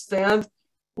understand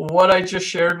what I just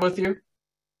shared with you?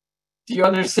 Do you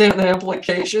understand the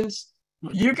implications?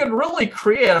 You could really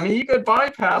create, I mean, you could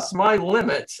bypass my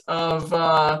limit of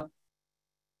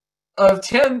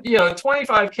 10,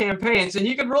 25 campaigns, and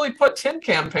you could really put 10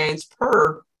 campaigns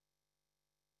per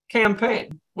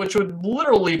campaign, which would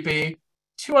literally be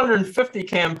 250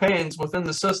 campaigns within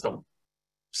the system.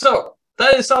 So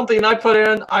that is something I put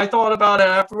in. I thought about it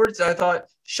afterwards. I thought,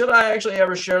 should I actually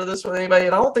ever share this with anybody?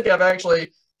 And I don't think I've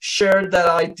actually shared that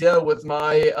idea with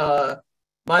my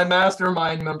my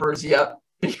mastermind members yet,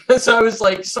 because I was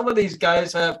like, some of these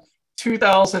guys have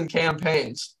 2,000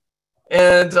 campaigns.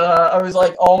 And I was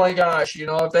like, oh my gosh,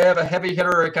 if they have a heavy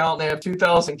hitter account and they have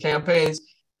 2,000 campaigns,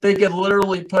 they could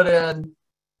literally put in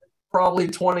probably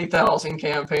 20,000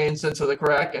 campaigns into the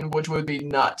Kraken, which would be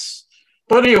nuts.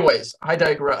 But anyways, I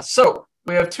digress. So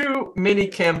we have 2 mini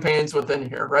campaigns within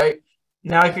here, right?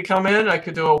 Now I could come in, I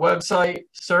could do a website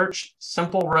search,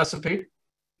 simple recipe.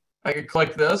 I could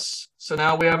click this. So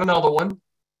now we have another one.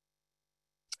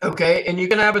 Okay, and you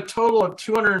can have a total of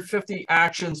 250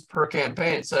 actions per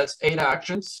campaign. So that's 8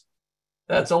 actions.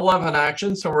 That's 11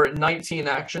 actions, so we're at 19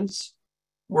 actions.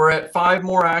 We're at 5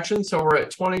 more actions, so we're at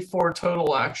 24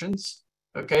 total actions.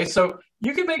 Okay, so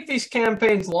you can make these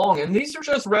campaigns long, and these are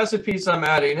just recipes I'm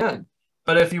adding in.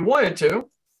 But if you wanted to,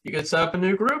 you could set up a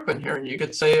new group in here, and you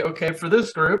could say, okay, for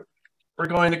this group, we're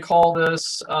going to call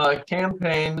this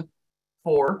campaign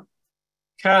for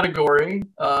category,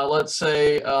 let's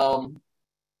say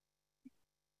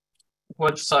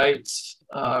websites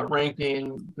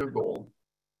ranking Google.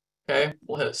 Okay,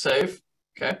 we'll hit save.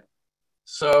 Okay,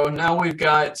 so now we've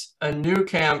got a new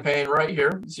campaign right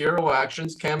here, 0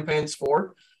 actions, campaigns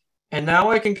 4. And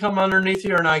now I can come underneath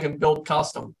here and I can build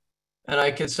custom. And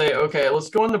I can say, okay, let's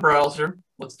go in the browser.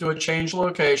 Let's do a change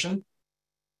location.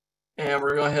 And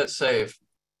we're going to hit save.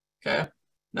 Okay.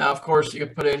 Now, of course, you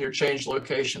can put in your change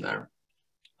location there.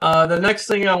 The next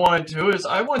thing I want to do is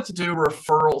I want to do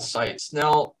referral sites.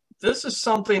 Now, this is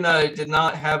something that I did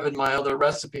not have in my other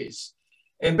recipes.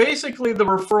 And basically, the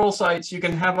referral sites, you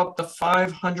can have up to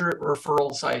 500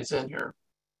 referral sites in here.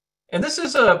 And this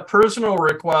is a personal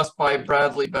request by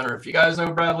Bradley Benner. If you guys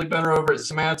know Bradley Benner over at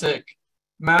Semantic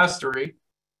Mastery,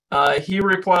 he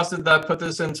requested that I put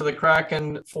this into the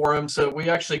Kraken forum. So we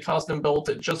actually custom built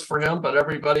it just for him, but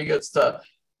everybody gets to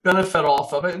benefit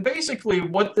off of it. And basically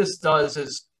what this does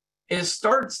is it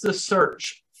starts the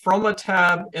search from a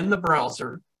tab in the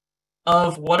browser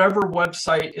of whatever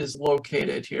website is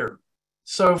located here.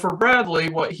 So for Bradley,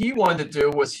 what he wanted to do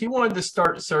was he wanted to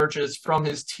start searches from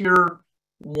his tier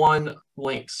 1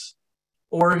 links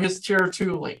or his tier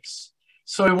 2 links.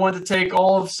 So he wanted to take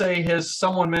all of, say, his,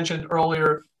 someone mentioned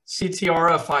earlier,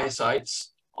 CTRFI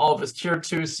sites, all of his tier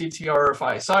 2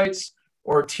 CTRFI sites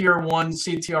or tier 1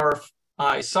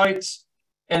 CTRFI sites,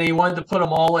 and he wanted to put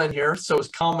them all in here. So it's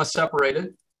comma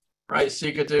separated, right? So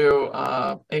you could do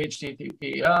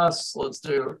HTTPS. Let's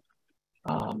do,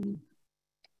 I'm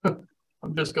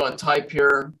just going to type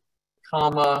here,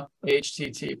 comma,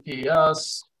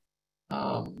 HTTPS.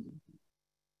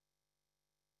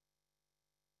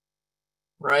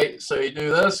 Right, so you do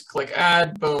this, click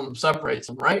add, boom, separates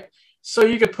them, right? So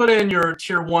you could put in your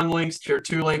tier 1 links, tier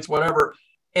 2 links, whatever,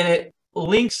 and it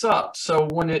links up. So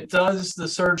when it does the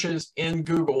searches in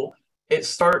Google, it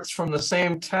starts from the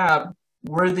same tab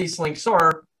where these links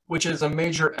are, which is a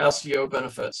major SEO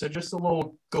benefit. So just a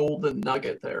little golden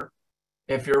nugget there.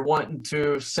 If you're wanting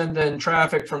to send in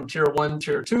traffic from tier 1,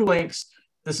 tier 2 links,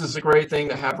 this is a great thing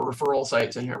to have referral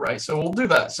sites in here, right? So we'll do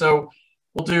that. So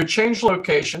we'll do change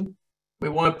location. We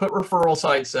want to put referral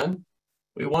sites in.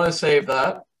 We want to save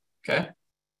that. Okay.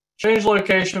 Change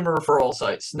location of referral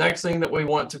sites. Next thing that we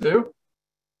want to do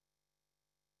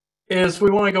is we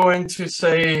want to go into,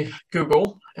 say,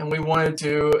 Google, and we want to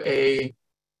do a,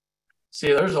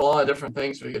 see, there's a lot of different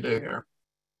things we could do here.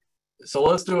 So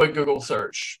let's do a Google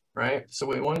search, right? So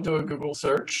we want to do a Google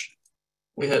search.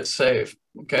 We hit save.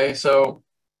 Okay. So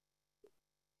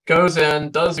goes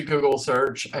in, does a Google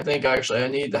search. I think actually I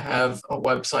need to have a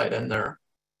website in there.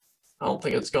 I don't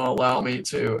think it's going to allow me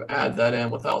to add that in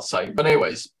without site. But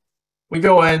anyways, we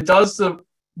go in, does the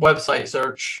website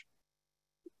search,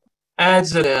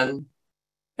 adds it in,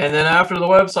 and then after the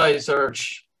website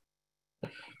search,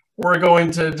 we're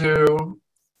going to do,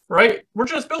 right? We're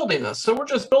just building this. So we're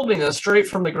just building this straight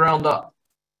from the ground up.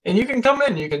 And you can come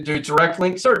in, you can do direct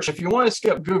link search. If you want to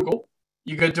skip Google,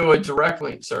 you could do a direct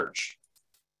link search.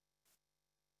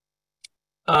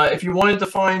 If you wanted to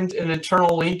find an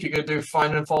internal link, you could do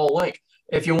find and follow link.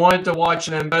 If you wanted to watch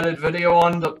an embedded video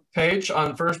on the page,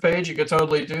 on the first page, you could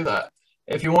totally do that.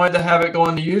 If you wanted to have it go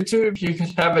into YouTube, you could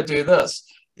have it do this.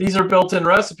 These are built-in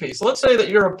recipes. Let's say that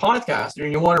you're a podcaster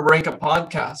and you want to rank a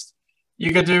podcast.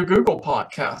 You could do Google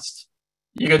Podcast.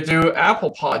 You could do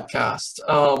Apple Podcast.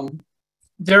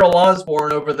 Daryl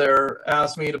Osborne over there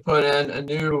asked me to put in a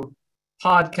new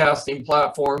podcasting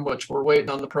platform, which we're waiting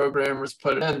on the programmers to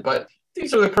put it in, but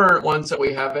these are the current ones that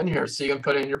we have in here. So you can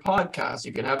put in your podcast.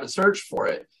 You can have it search for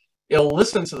it. It'll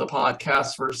listen to the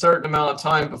podcast for a certain amount of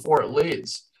time before it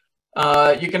leads.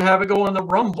 You can have it go on the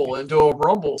Rumble and do a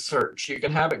Rumble search. You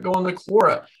can have it go on the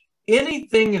Quora.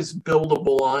 Anything is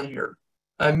buildable on here.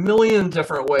 A million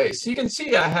different ways. So you can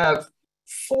see I have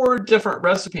 4 different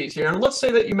recipes here. And let's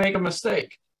say that you make a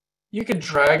mistake. You can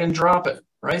drag and drop it,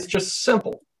 right? It's just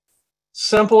simple.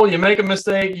 Simple. You make a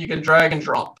mistake, you can drag and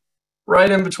drop.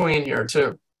 Right in between here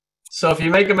too. So if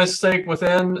you make a mistake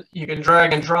within, you can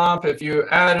drag and drop. If you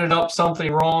added up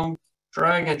something wrong,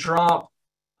 drag and drop.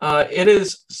 It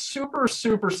is super,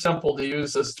 super simple to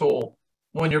use this tool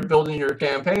when you're building your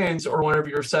campaigns or whenever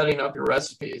you're setting up your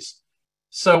recipes.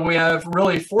 So we have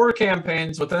really 4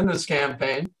 campaigns within this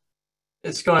campaign.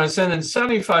 It's going to send in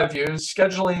 75 views,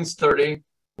 scheduling is 30.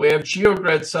 We have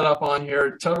GeoGrid set up on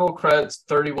here, total credits,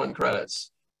 31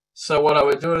 credits. So what I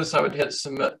would do is I would hit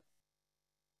submit.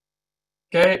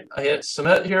 Okay, I hit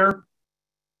submit here.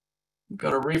 I'm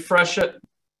going to refresh it.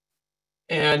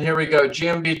 And here we go.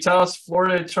 GMB test,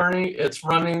 Florida attorney. It's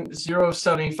running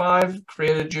 075,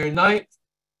 created June 9th.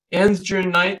 Ends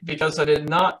June 9th because I did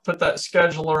not put that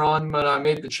scheduler on when I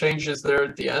made the changes there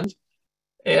at the end.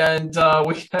 And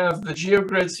we have the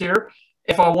GeoGrids here.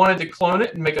 If I wanted to clone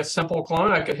it and make a simple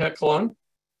clone, I could hit clone.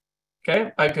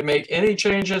 Okay, I could make any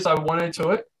changes I wanted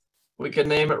to it. We can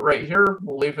name it right here.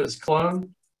 We'll leave it as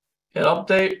clone. Hit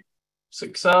update,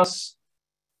 success,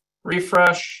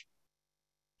 refresh,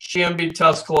 GMB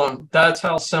test clone. That's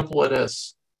how simple it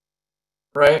is,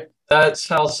 right? That's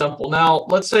how simple. Now,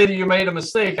 let's say that you made a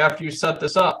mistake after you set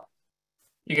this up.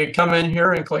 You could come in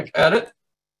here and click edit,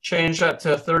 change that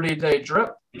to a 30-day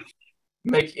drip,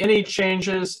 make any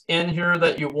changes in here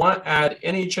that you want, add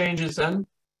any changes in,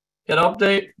 hit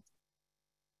update,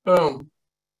 boom.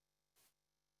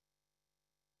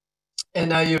 And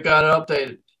now you've got it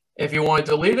updated. If you want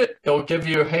to delete it, it'll give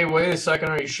you, hey, wait a second,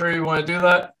 are you sure you want to do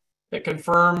that? Hit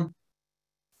confirm,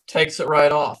 takes it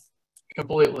right off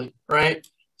completely, right?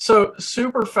 So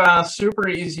super fast, super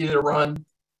easy to run,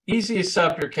 easy to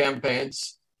set up your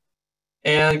campaigns.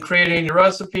 And creating your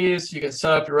recipes, you can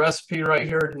set up your recipe right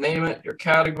here, name it, your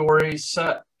category,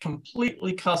 set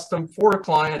completely custom for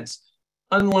clients,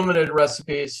 unlimited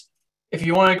recipes. If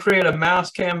you want to create a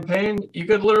mass campaign, you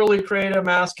could literally create a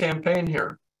mass campaign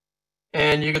here.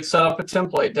 And you could set up a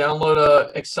template, download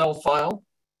an Excel file,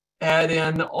 add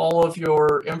in all of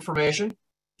your information.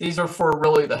 These are for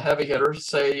really the heavy hitters.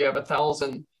 Say you have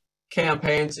 1,000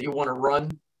 campaigns that you want to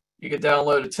run. You could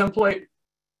download a template,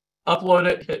 upload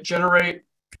it, hit generate,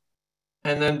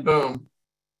 and then boom,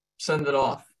 send it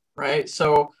off, right?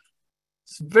 So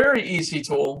it's a very easy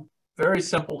tool, very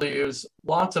simple to use,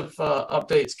 lots of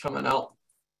updates coming out.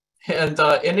 And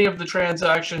any of the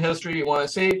transaction history you want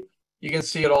to see, you can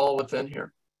see it all within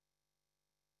here.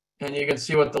 And you can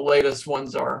see what the latest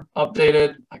ones are.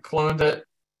 Updated, I cloned it,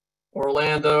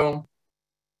 Orlando,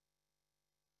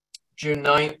 June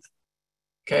 9th.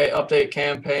 Okay, update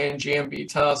campaign, GMB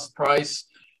test, price.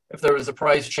 If there was a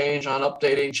price change on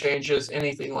updating changes,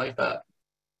 anything like that.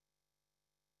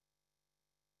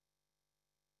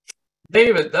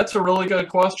 David, that's a really good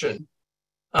question.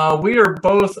 We are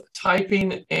both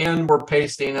typing and we're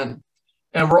pasting in.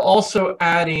 And we're also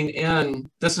adding in,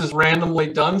 this is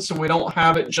randomly done, so we don't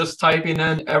have it just typing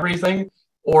in everything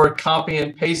or copy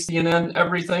and pasting in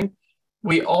everything.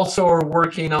 We also are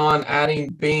working on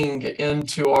adding Bing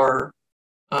into our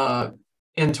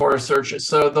searches.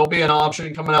 So there'll be an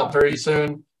option coming out very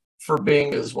soon for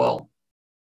Bing as well.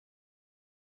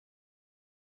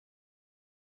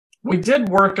 We did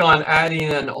work on adding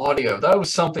in audio. That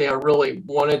was something I really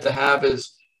wanted to have,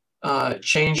 is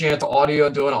changing it to audio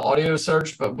and doing an audio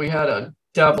search, but we had a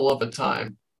devil of a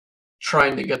time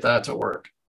trying to get that to work.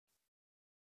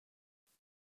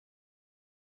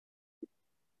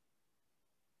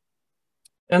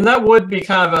 And that would be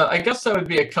kind of a, I guess that would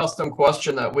be a custom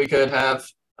question that we could have.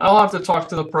 I'll have to talk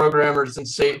to the programmers and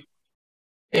see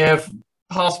if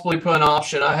possibly put an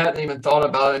option. I hadn't even thought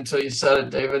about it until you said it,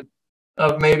 David,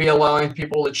 of maybe allowing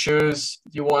people to choose,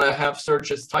 do you want to have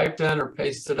searches typed in or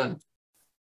pasted in?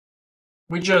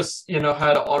 We just, you know,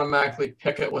 had to automatically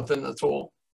pick it within the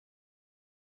tool.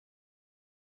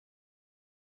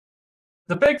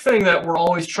 The big thing that we're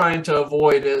always trying to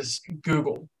avoid is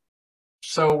Google.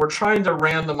 So we're trying to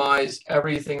randomize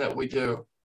everything that we do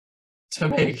to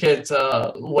make it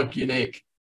look unique.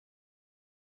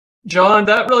 John,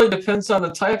 that really depends on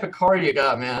the type of car you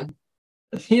got, man.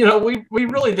 You know, we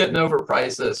really didn't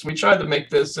overprice this. We tried to make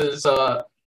this as,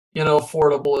 you know,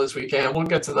 affordable as we can. We'll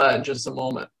get to that in just a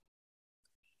moment.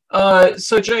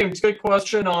 So James, good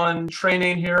question on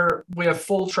training here. We have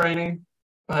full training.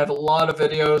 I have a lot of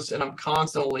videos and I'm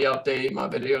constantly updating my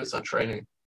videos on training.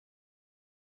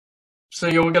 So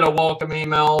you'll get a welcome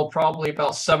email, probably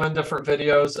about 7 different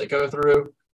videos that go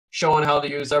through showing how to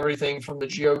use everything from the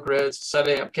GeoGrids,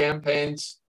 setting up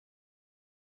campaigns.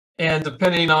 And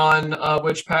depending on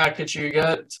which package you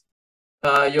get,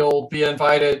 you'll be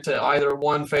invited to either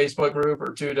one Facebook group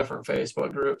or 2 different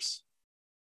Facebook groups.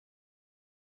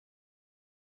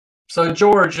 So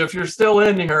George, if you're still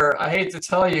in here, I hate to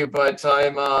tell you, but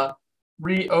I'm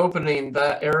reopening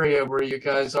that area where you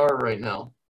guys are right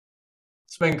now.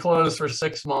 It's been closed for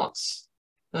 6 months.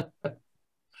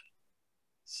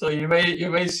 So you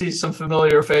may see some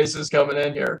familiar faces coming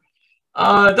in here.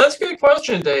 That's a good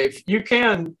question, Dave. You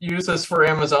can use this for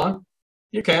Amazon.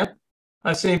 You can.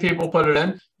 I've seen people put it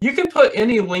in. You can put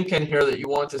any link in here that you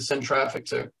want to send traffic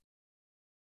to.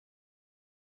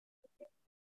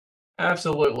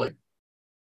 Absolutely.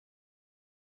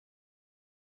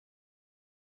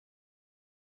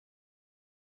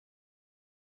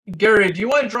 Gary, do you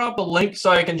want to drop a link so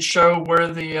I can show where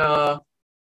the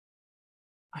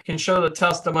I can show the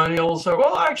testimonials? Or,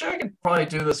 well, actually, I can probably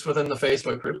do this within the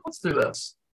Facebook group. Let's do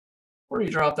this. Where do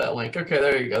you drop that link? Okay,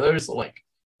 there you go. There's the link.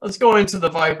 Let's go into the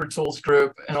Viper Tools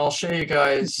group, and I'll show you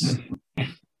guys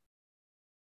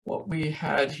what we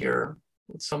had here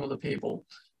with some of the people.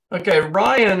 Okay,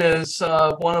 Ryan is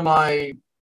one of my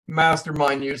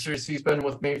Mastermind users. He's been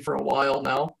with me for a while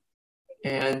now,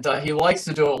 and he likes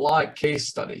to do a lot of case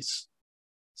studies.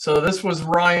 So this was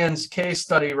Ryan's case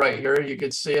study right here. You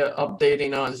could see it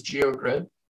updating on his GeoGrid.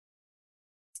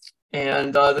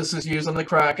 And this is using the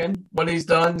Kraken. What he's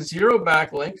done, 0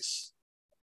 backlinks,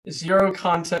 0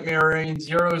 content mirroring,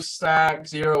 0 stack,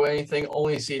 0 anything,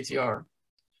 only CTR.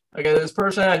 Okay, this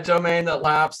person had a domain that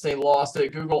lapsed, they lost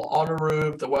it. Google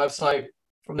auto-removed the website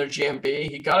from their GMB.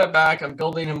 He got it back. I'm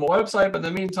building him a website, but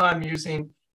in the meantime,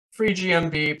 using free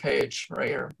GMB page right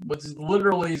here with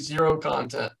literally 0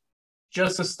 content.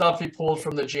 Just the stuff he pulled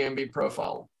from the GMB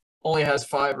profile. Only has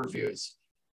 5 reviews.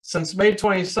 Since May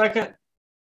 22nd,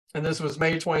 and this was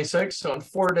May 26th, so in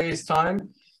 4 days' time,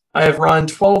 I have run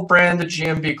 12 branded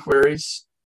GMB queries,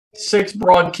 6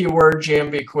 broad keyword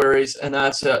GMB queries, and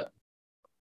that's it.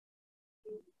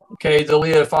 Okay,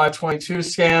 deleted a 522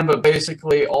 scan, but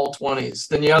basically all 20s.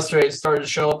 Then yesterday it started to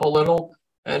show up a little,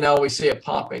 and now we see it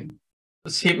popping.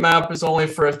 This heat map is only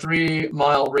for a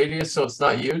 3-mile radius, so it's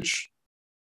not huge.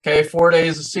 Okay, 4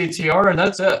 days of CTR, and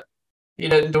that's it. He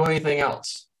didn't do anything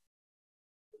else.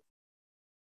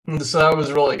 And so that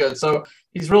was really good. So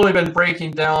he's really been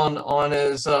breaking down on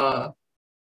his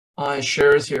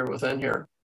shares here within here,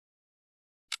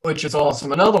 which is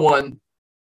awesome. Another one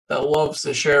that loves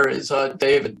to share is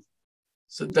David.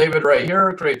 So David right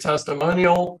here, great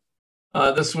testimonial.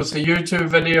 This was the YouTube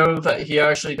video that he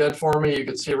actually did for me. You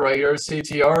can see right here,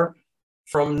 CTR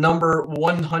from number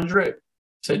 100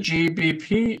 to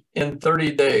GBP in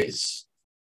 30 days.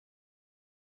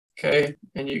 Okay,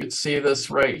 and you can see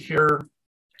this right here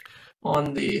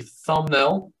on the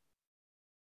thumbnail.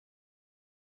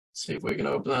 Let's see if we can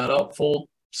open that up full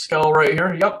scale right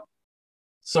here. Yep.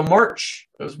 So March,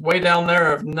 it was way down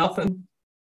there of nothing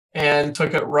and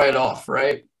took it right off,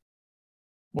 right?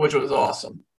 Which was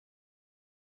awesome.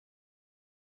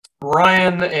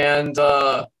 Ryan and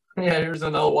yeah, here's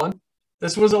another one.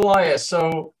 This was Elias.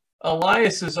 So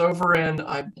Elias is over in,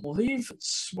 I believe,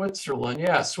 Switzerland.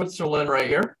 Yeah, Switzerland right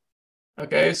here.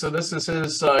 Okay, so this is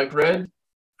his grid.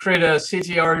 Create a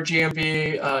CTR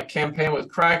GMB campaign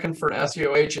with Kraken for an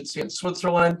SEO agency in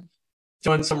Switzerland.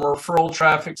 Doing some referral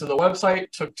traffic to the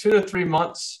website. Took 2 to 3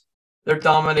 months. They're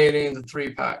dominating the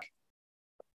 3-pack.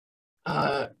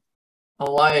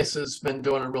 Elias has been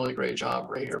doing a really great job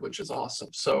right here, which is awesome.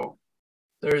 So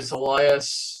there's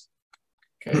Elias.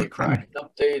 Okay, Kraken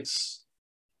updates.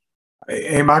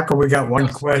 Hey, Michael, we got one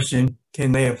question.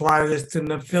 Can they apply this to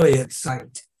an affiliate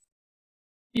site?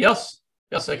 Yes.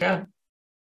 Yes, they can.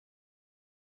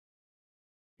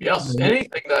 Yes,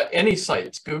 anything that, any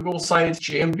sites, Google sites,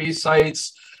 GMB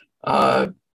sites,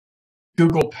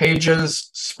 Google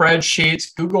Pages,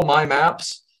 spreadsheets, Google My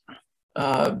Maps.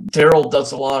 Daryl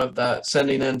does a lot of that,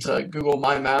 sending into Google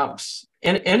My Maps,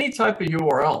 and any type of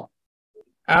URL.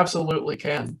 Absolutely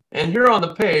can. And here on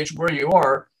the page where you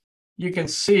are, you can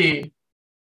see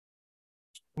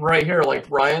right here, like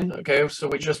Ryan. Okay, so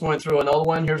we just went through another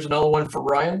one. Here's another one for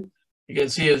Ryan. You can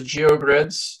see his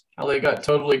GeoGrids, how they got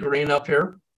totally green up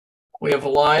here. We have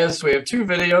Elias. We have 2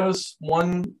 videos.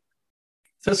 One,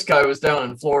 this guy was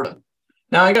down in Florida.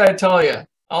 Now, I got to tell you,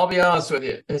 I'll be honest with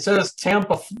you. It says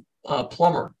Tampa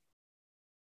plumber.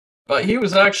 But he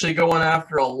was actually going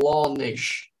after a law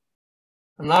niche.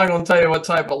 I'm not going to tell you what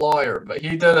type of lawyer, but he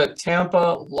did a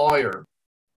Tampa lawyer.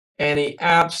 And he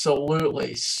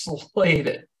absolutely slayed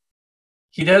it.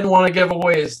 He didn't want to give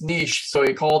away his niche, so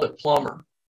he called it plumber.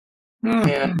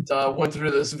 And went through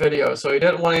this video. So he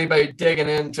didn't want anybody digging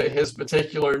into his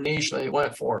particular niche that he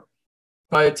went for.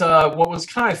 But what was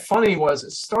kind of funny was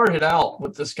it started out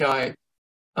with this guy.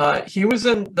 He was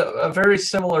in a very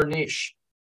similar niche.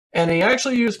 And he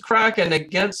actually used Kraken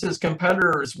against his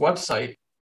competitor's website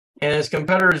and his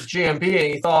competitor's GMB.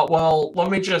 And he thought, well, I'm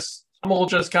going to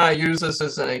just kind of use this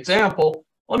as an example.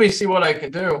 Let me see what I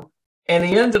can do. And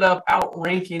he ended up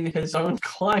outranking his own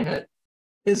client.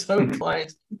 His own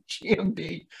client's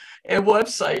GMB and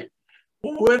website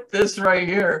with this right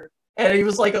here. And he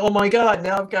was like, oh my God,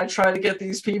 now I've got to try to get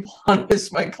these people on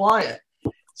as my client.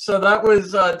 So that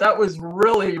was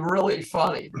really, really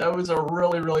funny. That was a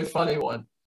really, really funny one.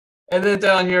 And then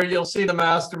down here, you'll see the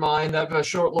Mastermind. I have a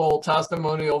short little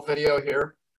testimonial video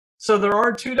here. So there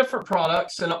are 2 different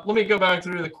products. And let me go back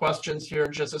through the questions here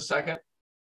in just a second.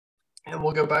 and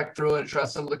we'll go back through and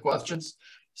address some of the questions.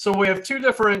 So we have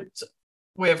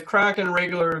we have Kraken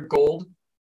regular gold.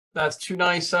 That's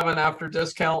 $297 after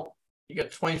discount. You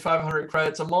get 2,500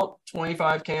 credits a month,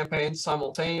 25 campaigns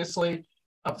simultaneously,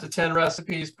 up to 10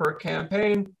 recipes per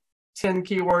campaign, 10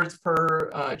 keywords per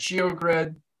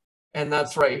GeoGrid, and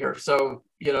that's right here. So,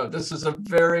 you know, this is a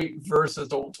very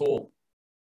versatile tool.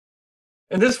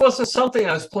 And this wasn't something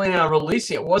I was planning on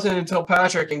releasing. It wasn't until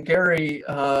Patrick and Gary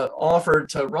offered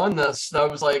to run this that I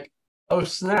was like, oh,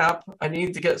 snap, I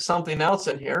need to get something else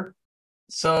in here.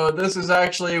 So this is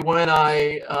actually when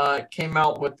I came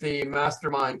out with the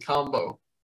Mastermind combo.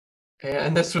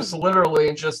 And this was literally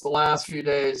in just the last few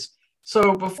days.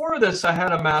 So before this, I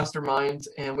had a Mastermind,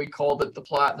 and we called it the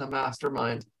Platinum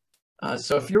Mastermind.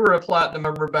 So if you were a Platinum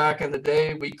member back in the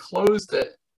day, we closed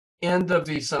it end of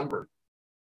December.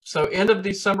 So end of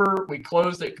December, we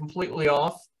closed it completely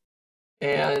off,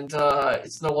 and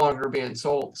it's no longer being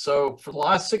sold. So for the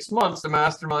last 6 months, the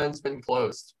Mastermind's been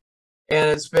closed. And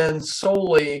it's been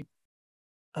solely,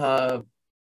 you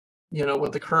know,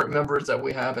 with the current members that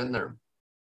we have in there,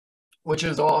 which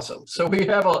is awesome. So we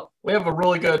have a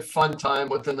really good fun time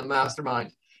within the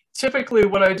Mastermind. Typically,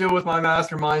 what I do with my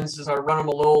Masterminds is I run them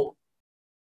a little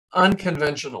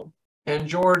unconventional, and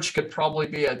George could probably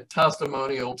be a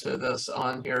testimonial to this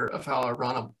on here of how I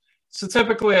run them. So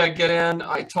typically, I get in,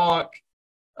 I talk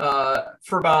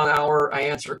for about an hour. I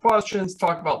answer questions,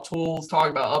 talk about tools, talk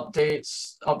about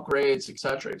updates, upgrades,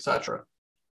 etc., etc.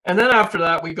 And then after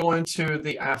that, we go into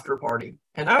the after party.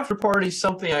 And after party is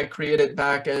something I created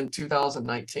back in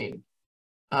 2019.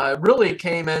 It really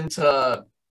came into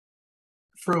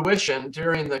fruition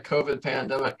during the COVID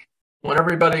pandemic when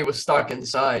everybody was stuck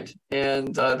inside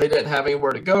and they didn't have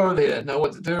anywhere to go. They didn't know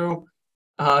what to do.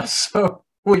 So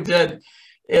what we did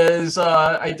is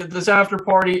I did this after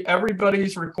party.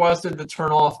 Everybody's requested to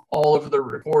turn off all of the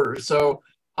recorders. So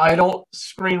I don't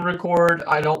screen record.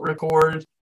 I don't record.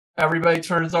 Everybody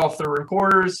turns off their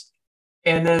recorders,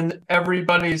 and then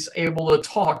everybody's able to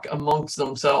talk amongst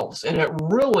themselves. And it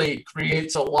really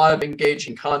creates a lot of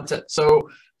engaging content. So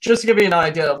just to give you an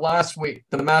idea, last week,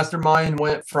 the Mastermind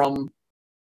went from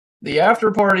the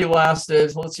after party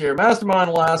lasted, let's see here,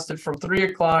 Mastermind lasted from 3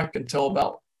 o'clock until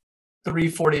about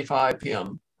 3:45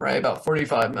 p.m., right? About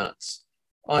 45 minutes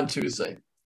on Tuesday.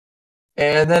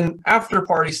 And then after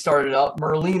party started up,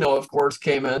 Merlino, of course,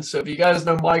 came in. So if you guys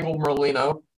know Michael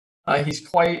Merlino, he's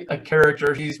quite a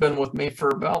character. He's been with me for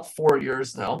about 4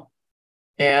 years now.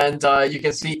 And you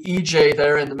can see EJ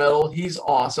there in the middle. He's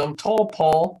awesome. Tall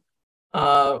Paul.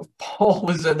 Paul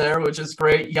was in there, which is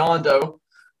great. Yondo.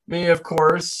 Me, of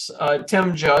course.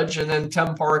 Tim Judge, and then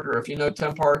Tim Parker, if you know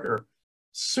Tim Parker.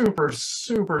 Super,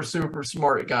 super, super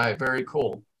smart guy. Very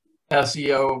cool.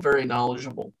 SEO, very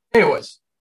knowledgeable. Anyways,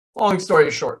 long story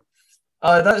short.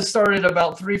 That started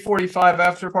about 3:45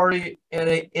 after party, and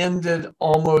it ended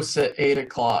almost at 8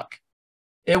 o'clock.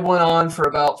 It went on for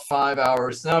about 5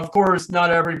 hours. Now, of course,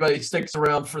 not everybody sticks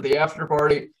around for the after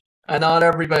party, and not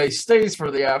everybody stays for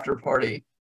the after party.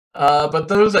 But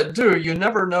those that do, you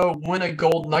never know when a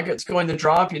gold nugget's going to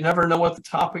drop. You never know what the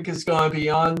topic is going to be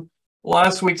on.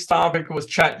 Last week's topic was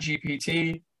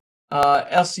ChatGPT,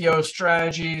 SEO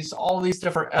strategies, all these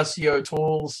different SEO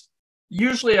tools.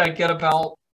 Usually I get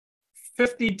about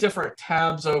 50 different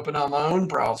tabs open on my own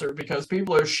browser because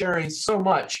people are sharing so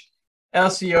much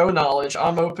SEO knowledge.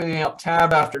 I'm opening up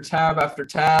tab after tab after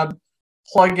tab.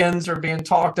 Plugins are being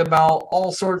talked about.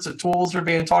 All sorts of tools are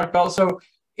being talked about. So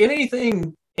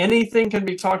anything can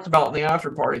be talked about in the after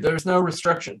party. There's no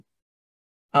restriction.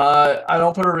 I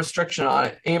don't put a restriction on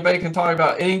it. Anybody can talk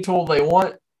about any tool they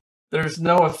want. There's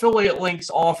no affiliate links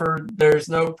offered. There's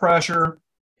no pressure.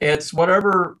 It's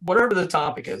whatever the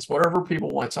topic is, whatever people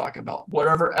want to talk about,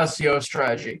 whatever SEO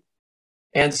strategy.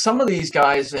 And some of these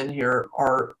guys in here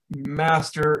are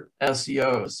master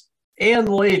SEOs and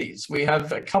ladies. We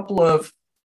have a couple of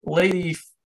lady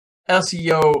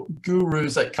SEO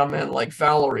gurus that come in, like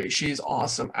Valerie. She's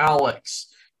awesome.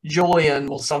 Alex, Julian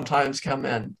will sometimes come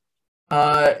in.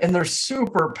 And they're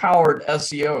super powered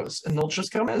SEOs, and they'll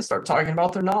just come in and start talking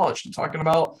about their knowledge and talking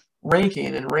about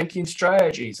ranking and ranking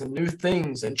strategies and new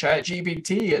things and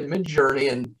ChatGPT and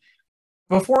Midjourney. And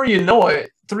before you know it,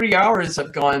 3 hours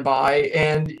have gone by,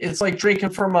 and it's like drinking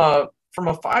from a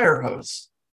fire hose.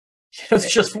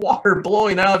 It's just water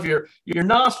blowing out of your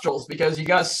nostrils because you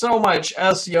got so much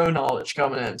SEO knowledge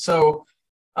coming in. So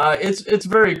it's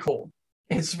very cool.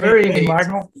 It's very neat.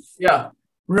 Michael? Yeah.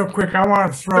 Real quick, I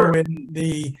want to throw in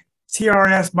the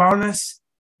TRS bonus.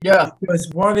 Yeah. Because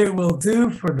what it will do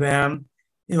for them,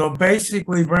 it'll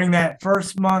basically bring that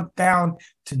first month down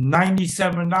to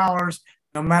 $97,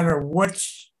 no matter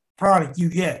which product you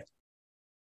get.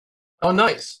 Oh,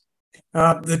 nice.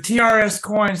 The TRS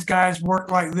coins, guys, work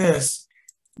like this.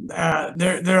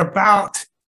 They're about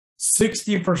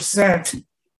 60%.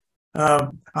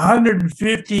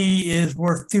 150 is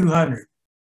worth 200.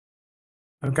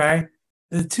 Okay,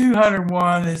 the 200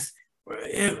 one is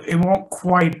it won't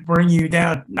quite bring you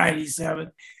down to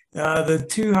 97. The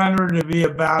 200 would be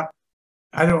about,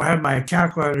 I don't have my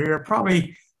calculator here,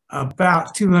 probably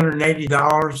about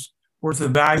 $280 worth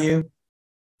of value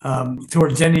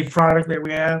towards any product that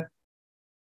we have.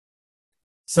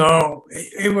 So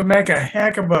it would make a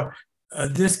heck of a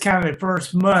discounted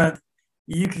first month.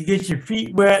 You could get your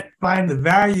feet wet, find the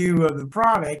value of the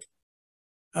product,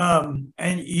 and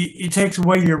it takes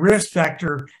away your risk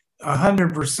factor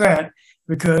 100%,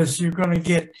 because you're going to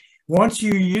get, once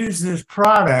you use this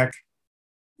product,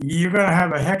 you're going to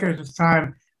have a heck of a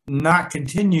time not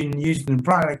continuing using the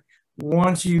product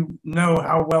once you know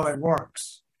how well it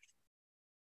works.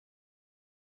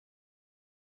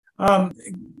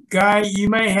 Guy, you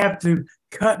may have to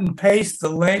cut and paste the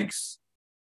links.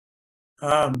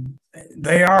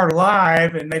 They are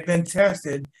live and they've been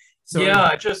tested. So yeah,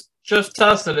 I just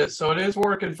tested it, so it is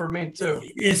working for me too.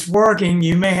 It's working.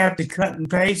 You may have to cut and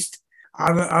paste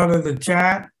out of the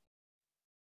chat.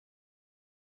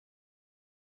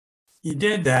 You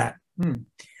did that.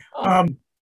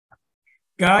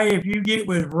 Guy, if you get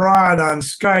with Rod on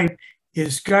Skype,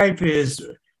 his Skype is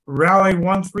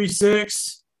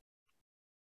Rally136,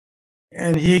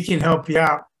 and he can help you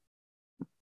out.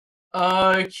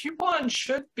 Coupon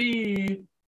should be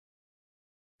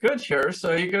good here.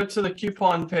 So you go to the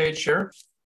coupon page here,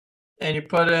 and you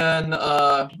put in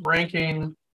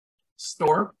ranking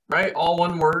store, right? All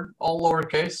one word, all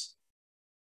lowercase.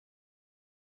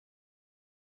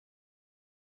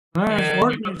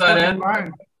 And you put that in.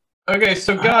 Okay,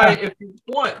 so Guy, if you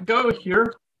want, go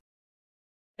here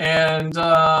and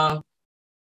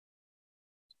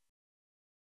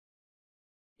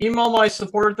email my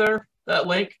support there, that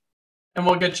link, and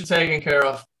we'll get you taken care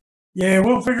of. Yeah,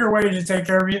 we'll figure a way to take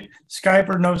care of you, Skype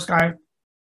or no Skype.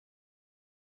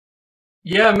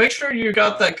 Yeah, make sure you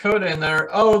got that code in there.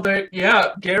 Oh, yeah,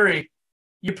 Gary,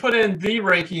 you put in the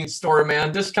ranking store,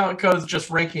 man. Discount code's just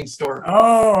ranking store.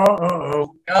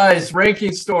 Oh. Guys,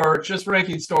 ranking store, just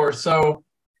ranking store. So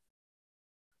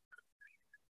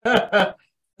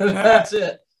that's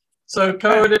it. So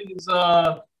code is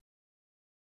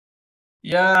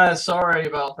yeah, sorry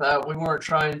about that. We were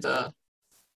trying to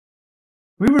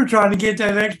get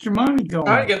that extra money going.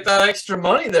 Trying to get that extra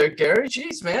money there, Gary.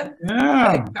 Jeez, man. Yeah.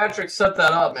 I think Patrick set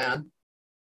that up, man.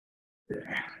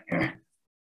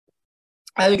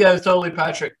 I think that was totally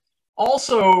Patrick.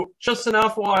 Also, just an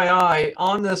FYI,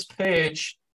 on this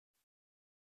page,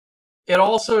 it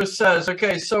also says,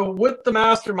 okay, so with the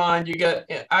Mastermind, you get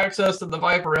access to the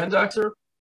Viper Indexer.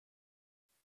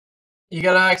 You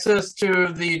get access to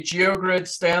the GeoGrid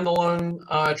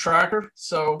standalone tracker.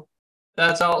 So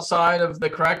that's outside of the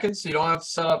Kraken, so you don't have to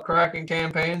set up Kraken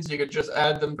campaigns. You could just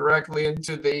add them directly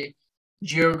into the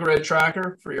GeoGrid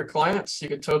tracker for your clients. You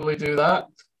could totally do that.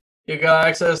 You got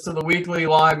access to the weekly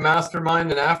live Mastermind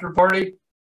and after party.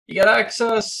 You get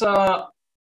access,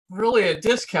 really a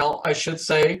discount, I should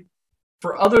say,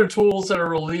 for other tools that are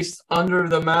released under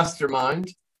the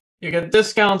Mastermind. You get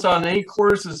discounts on any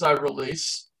courses I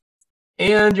release.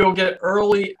 And you'll get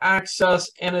early access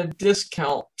and a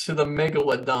discount to the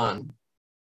Megalodon,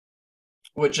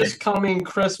 which is coming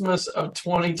Christmas of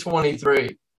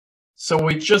 2023. So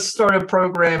we just started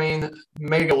programming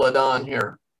Megalodon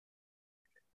here.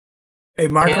 Hey,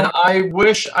 Marco. And I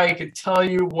wish I could tell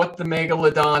you what the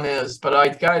Megalodon is, but I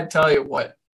gotta tell you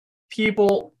what,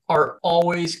 people are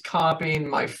always copying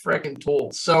my frickin'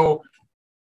 tools. So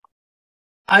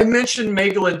I mentioned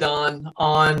Megalodon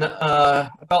on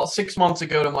about 6 months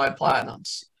ago to my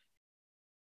Platinums.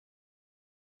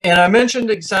 And I mentioned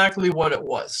exactly what it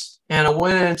was. And I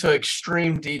went into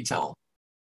extreme detail.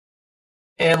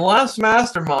 And last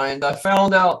Mastermind, I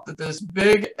found out that this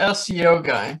big SEO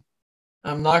guy,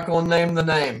 I'm not going to name the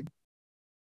name,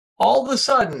 all of a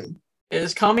sudden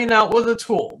is coming out with a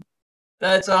tool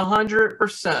that's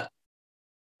 100%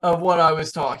 of what I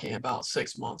was talking about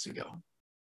 6 months ago.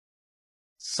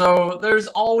 So there's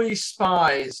always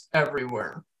spies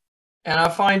everywhere. And I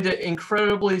find it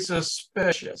incredibly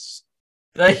suspicious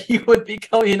that he would be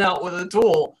coming out with a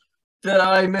tool that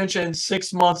I mentioned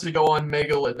 6 months ago on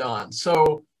Megalodon.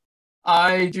 So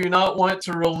I do not want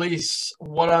to release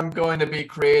what I'm going to be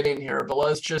creating here, but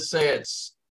let's just say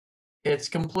it's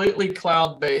completely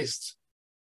cloud-based.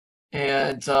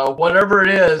 And whatever it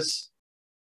is,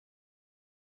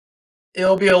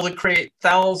 it'll be able to create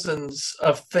thousands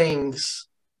of things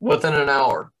within an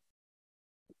hour.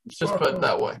 Let's just put it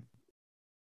that way.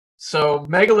 So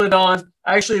Megalodon,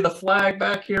 actually the flag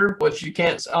back here, which you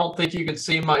can't, I don't think you can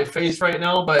see my face right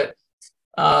now, but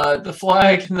the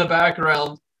flag in the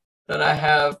background that I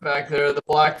have back there, the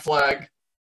black flag,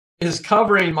 is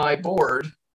covering my board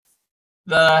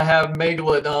that I have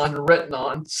Megalodon written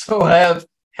on. So I have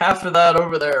half of that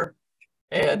over there,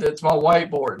 and it's my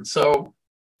whiteboard. So,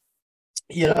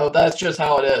 you know, that's just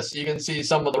how it is. You can see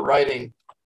some of the writing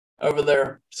over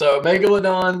there. So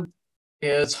Megalodon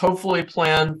is hopefully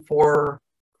planned for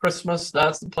Christmas.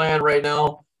 That's the plan right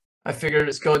now. I figured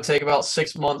it's going to take about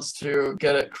 6 months to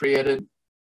get it created,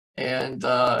 and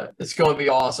it's going to be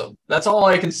awesome. That's all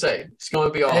I can say. It's going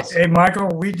to be awesome. Hey,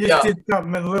 Michael, we just did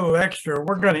something a little extra.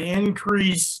 We're going to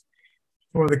increase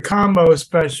for the combo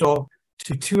special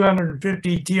to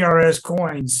 250 TRS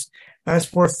coins.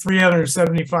 That's worth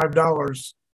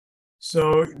 $375.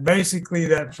 So basically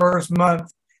that first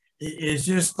month is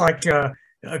just like a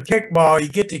kickball. You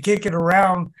get to kick it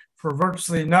around for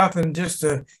virtually nothing, just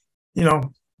to, you know,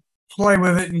 play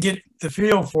with it and get the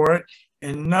feel for it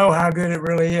and know how good it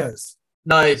really is.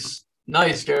 Nice.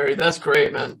 Nice, Gary. That's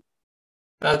great, man.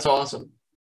 That's awesome.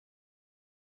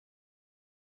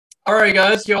 All right,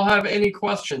 guys. Y'all have any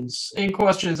questions? Any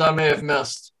questions I may have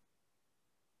missed?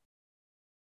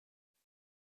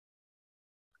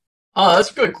 Oh, that's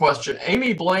a good question.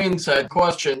 Amy Blaine said,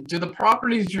 question, do the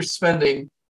properties you're spending,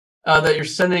 that you're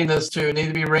sending this to need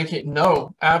to be ranking?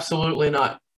 No, absolutely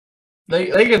not. They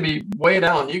can be way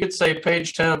down. You could say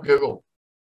page 10 of Google,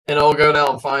 and it'll go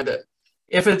down and find it.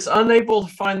 If it's unable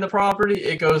to find the property,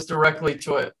 it goes directly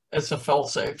to it. It's a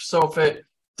fail-safe. So if it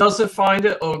doesn't find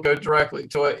it, it'll go directly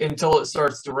to it until it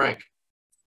starts to rank.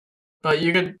 But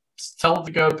you could tell it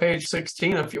to go to page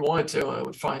 16 if you wanted to, and it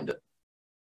would find it.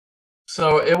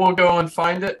 So it will go and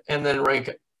find it and then rank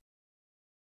it.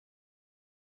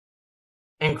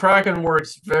 And Kraken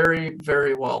works very,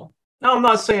 very well. Now, I'm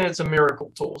not saying it's a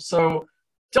miracle tool, so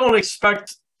don't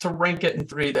expect to rank it in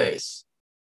 3 days.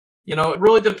 You know, it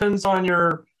really depends on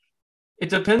your, it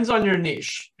depends on your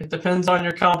niche. It depends on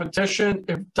your competition.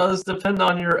 It does depend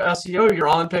on your SEO, your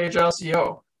on-page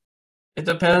SEO. It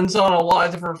depends on a lot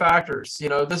of different factors. You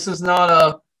know, this is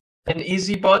not an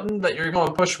easy button that you're going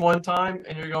to push one time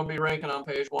and you're going to be ranking on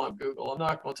page 1 of Google. I'm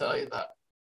not going to tell you that.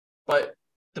 But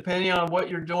depending on what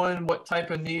you're doing, what type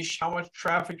of niche, how much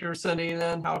traffic you're sending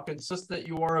in, how consistent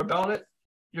you are about it,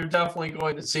 you're definitely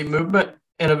going to see movement,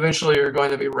 and eventually you're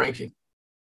going to be ranking.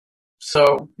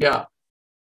 So, yeah.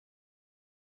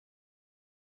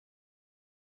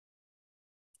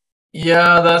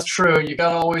 Yeah, that's true. You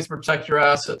got to always protect your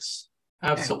assets.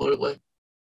 Absolutely.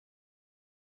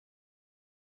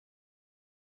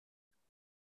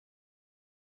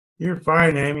 You're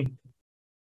fine, Amy.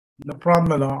 No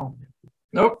problem at all.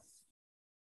 Nope.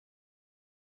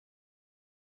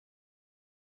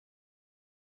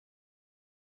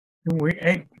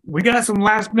 We got some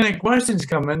last minute questions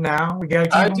coming now. We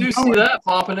got. I do see that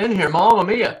popping in here. Mamma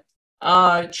mia.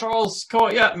 Charles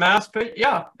Cole, yeah, MassPage,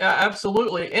 yeah,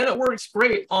 absolutely. And it works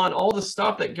great on all the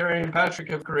stuff that Gary and Patrick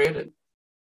have created.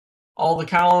 All the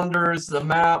calendars, the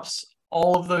maps,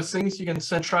 all of those things, you can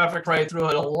send traffic right through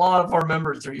it. A lot of our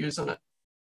members are using it.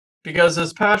 Because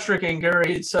as Patrick and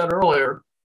Gary had said earlier,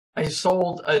 I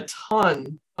sold a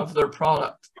ton of their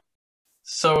product.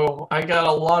 So I got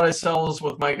a lot of sales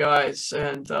with my guys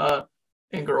and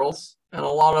girls, and a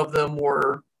lot of them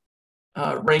were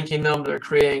ranking them. They're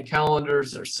creating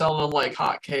calendars. They're selling them like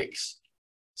hotcakes.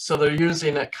 So they're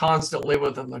using it constantly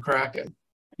within the Kraken.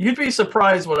 You'd be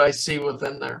surprised what I see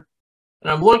within there.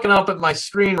 And I'm looking up at my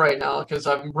screen right now because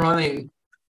I'm running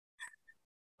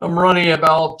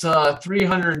about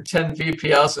 310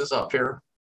 VPSs up here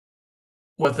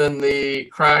within the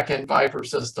Kraken Viper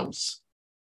systems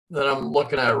that I'm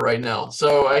looking at right now.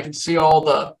 So I can see all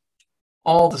the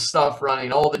stuff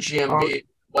running, all the GMB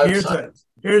websites.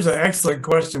 Here's an excellent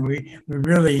question we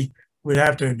really would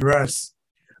have to address.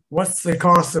 What's the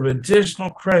cost of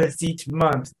additional credits each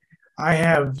month? I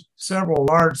have several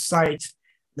large sites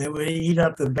that would eat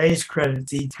up the base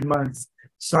credits each month.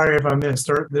 Sorry if I missed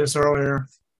this earlier.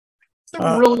 It's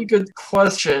a really good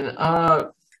question.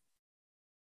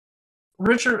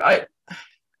 Richard, I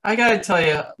gotta tell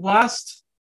you,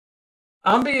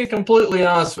 I'm being completely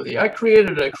honest with you. I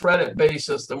created a credit-based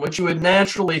system, which you would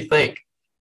naturally think,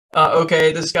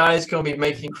 okay, this guy's going to be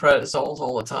making credit sales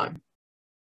all the time.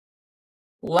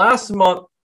 Last month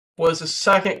was the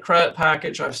second credit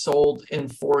package I've sold in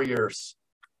 4 years.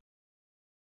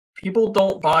 People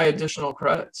don't buy additional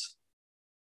credits.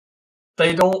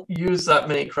 They don't use that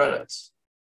many credits.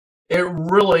 It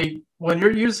really, when you're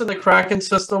using the Kraken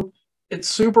system, it's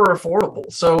super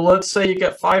affordable. So let's say you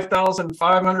get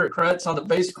 5,500 credits on the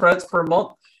base credits per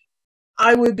month.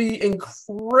 I would be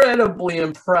incredibly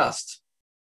impressed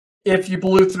if you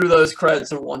blew through those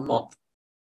credits in 1 month.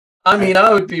 I mean,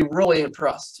 I would be really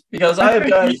impressed because I have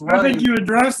guys running. I think you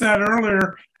addressed that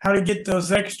earlier, how to get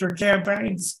those extra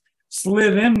campaigns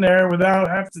slid in there without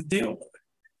having to deal with it.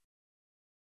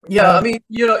 Yeah, I mean,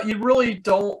 you know, you really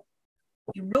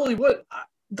would.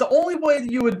 The only way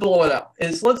that you would blow it out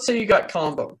is, let's say you got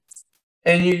combo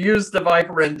and you use the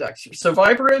Viper indexer. So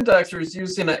Viper indexer is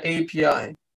using an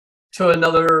API to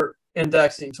another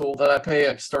indexing tool that I pay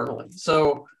externally.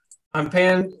 So I'm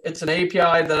paying, it's an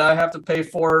API that I have to pay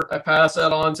for. I pass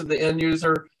that on to the end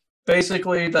user.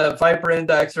 Basically, the Viper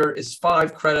indexer is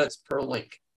 5 credits per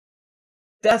link.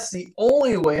 That's the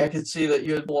only way I could see that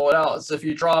you would blow it out, is if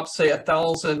you drop, say,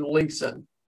 1,000 links in.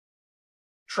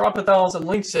 Drop 1,000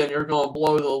 links in, you're going to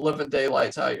blow the living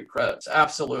daylights out of your credits.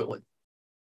 Absolutely.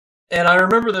 And I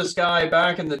remember this guy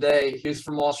back in the day. He's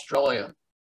from Australia.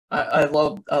 I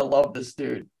love this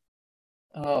dude.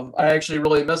 I actually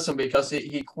really miss him because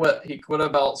he quit. He quit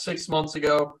about 6 months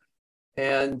ago,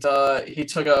 and he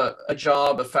took a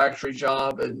job, a factory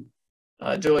job, and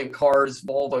doing cars,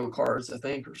 Volvo cars, I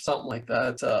think, or something like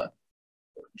that.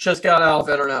 Just got out of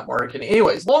internet marketing.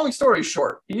 Anyways, long story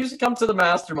short, he used to come to the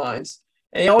masterminds,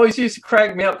 and he always used to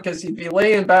crack me up because he'd be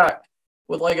laying back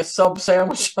with like a sub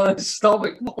sandwich on his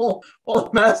stomach while the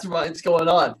mastermind's going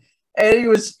on. And he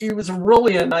was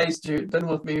really a nice dude. Been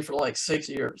with me for like 6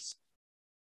 years.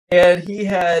 And he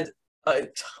had a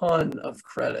ton of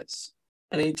credits.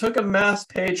 And he took a mass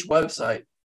page website.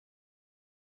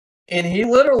 And he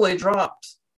literally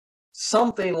dropped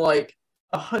something like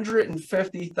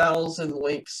 150,000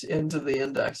 links into the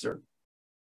indexer.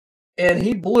 And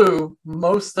he blew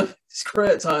most of his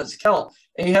credits on his account.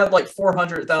 And he had like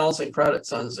 400,000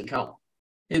 credits on his account.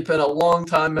 He'd been a long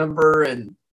time member.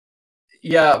 And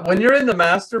yeah, when you're in the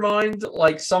mastermind,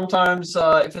 like sometimes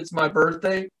if it's my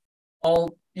birthday,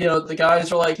 the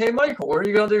guys are like, hey, Michael, what are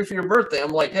you going to do for your birthday? I'm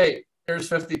like, hey, here's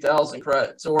 50,000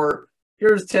 credits, or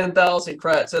here's 10,000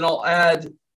 credits. And I'll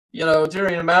add,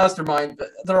 during a mastermind,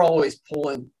 they're always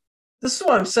pulling. This is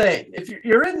what I'm saying. If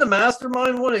you're in the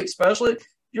mastermind one, especially,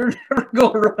 you're never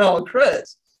going to run out of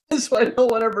credits. This is why no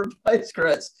one ever buys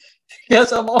credits,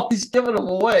 because I'm always giving them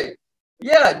away.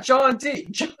 Yeah, John D.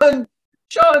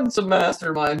 John's a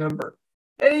mastermind member,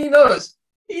 and he knows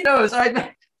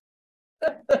I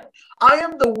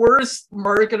am the worst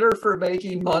marketer for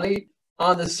making money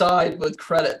on the side with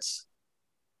credits.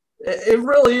 It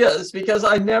really is, because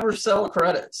I never sell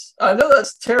credits. I know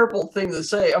that's a terrible thing to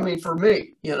say. I mean, for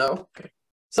me,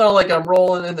 it's not like I'm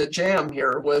rolling in the jam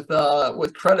here with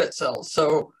credit sales.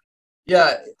 So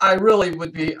yeah, I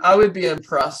would be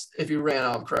impressed if you ran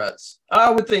out of credits.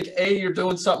 I would think A, you're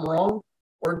doing something wrong,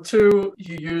 or 2,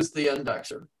 you use the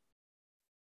indexer.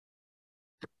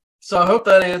 So I hope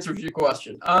that answers your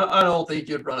question. I don't think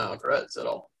you'd run out of credits at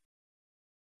all.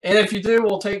 And if you do,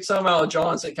 we'll take some out of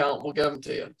John's account and we'll give them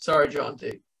to you. Sorry, John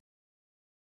T.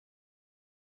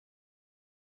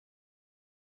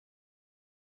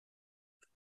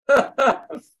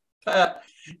 Pat,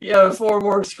 you have 4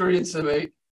 more screens to me.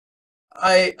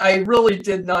 I really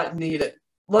did not need it.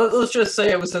 Let's just say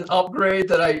it was an upgrade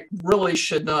that I really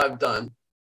should not have done.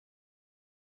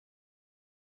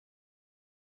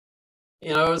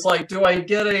 It's like, do I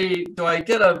get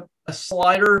a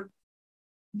slider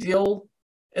deal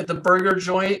at the burger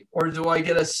joint, or do I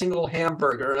get a single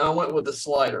hamburger? And I went with the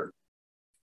slider.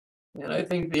 And I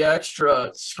think the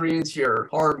extra screens here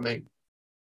harm me.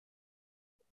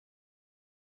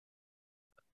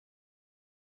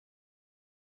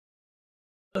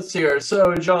 Let's see here.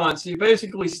 So, John, so you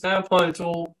basically snap on a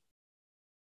tool.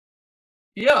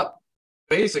 Yeah,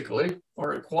 basically,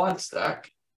 or a quad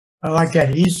stack. I like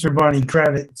that Easter Bunny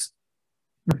credits.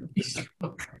 Easter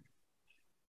Bunny.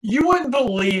 You wouldn't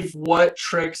believe what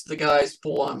tricks the guys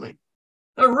pull on me.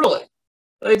 No, really.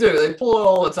 They do. They pull it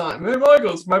all the time. Hey,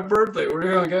 Michael, it's my birthday. What are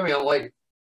you going to give me? I'm like,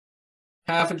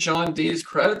 half of John D's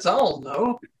credits? I don't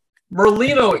know.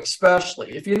 Merlino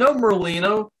especially. If you know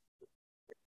Merlino,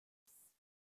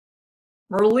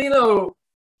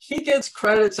 he gets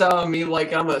credits out of me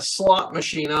like I'm a slot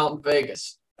machine out in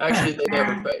Vegas. Actually, they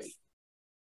never pay.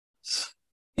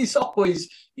 He's always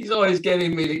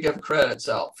getting me to give credits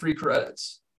out, free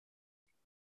credits.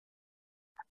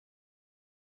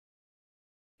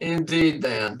 Indeed,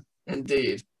 Dan.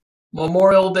 Indeed.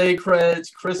 Memorial Day credits,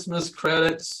 Christmas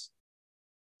credits.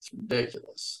 It's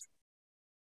ridiculous.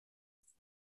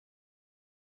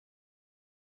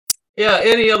 Yeah,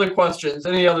 any other questions?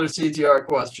 Any other CTR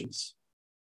questions?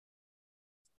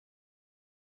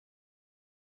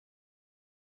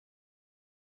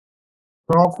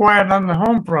 We're all quiet on the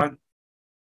home front.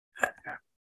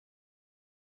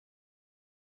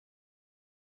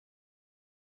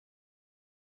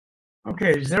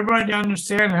 Okay, does everybody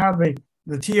understand how the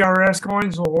TRS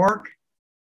coins will work?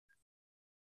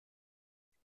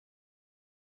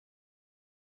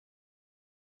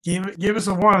 Give us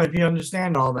a one if you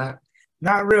understand all that.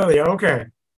 Not really. Okay.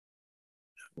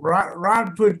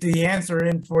 Rod put the answer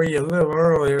in for you a little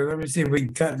earlier. Let me see if we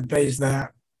can cut and paste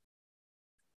that.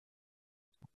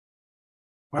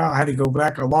 Wow, I had to go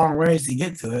back a long ways to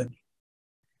get to it.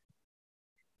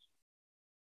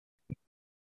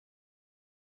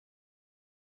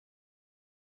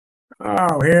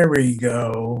 Oh, here we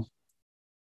go.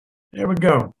 There we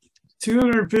go.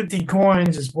 250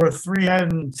 coins is worth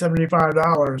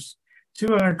 $375.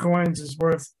 200 coins is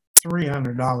worth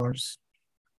 $300.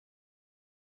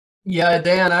 Yeah,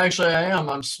 Dan, actually I am.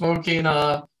 I'm smoking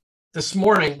this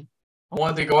morning. I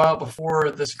wanted to go out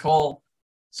before this call.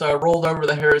 So I rolled over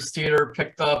the Harris Teeter,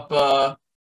 picked up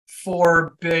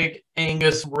 4 big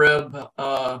Angus ribs.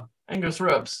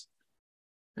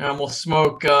 And we'll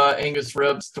smoke Angus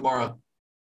ribs tomorrow.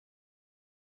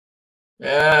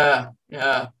 Yeah.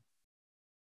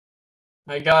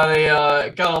 I got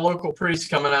a local priest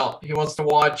coming out. He wants to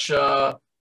watch the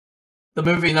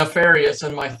movie Nefarious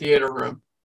in my theater room.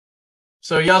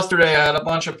 So yesterday I had a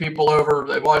bunch of people over.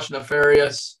 They watched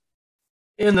Nefarious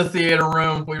in the theater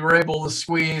room. We were able to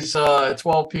squeeze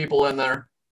 12 people in there,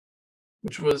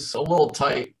 which was a little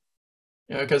tight,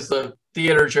 because the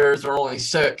theater chairs are only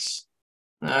 6.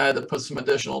 I had to put some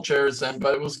additional chairs in,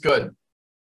 but it was good.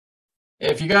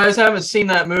 If you guys haven't seen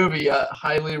that movie, I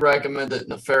highly recommend it.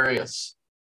 Nefarious.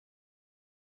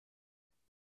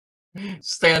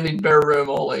 Standing bare room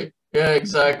only. Yeah,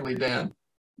 exactly, Dan.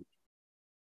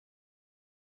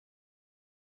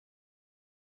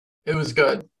 It was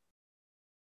good.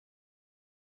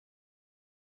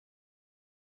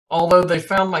 Although they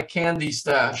found my candy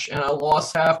stash, and I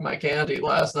lost half my candy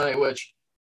last night, which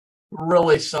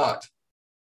really sucked.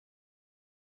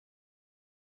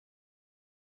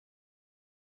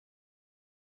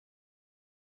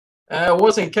 It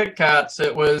wasn't Kit Kats.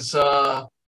 It was, what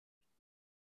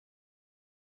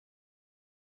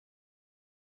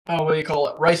do you call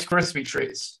it? Rice Krispie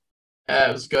treats.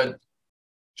 It was good.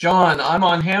 John, I'm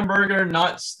on hamburger,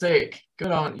 not steak.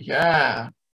 Good on, yeah.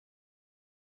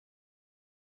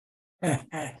 Yeah,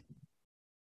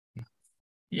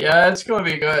 it's going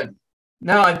to be good.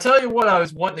 Now, I tell you what I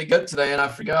was wanting to get today, and I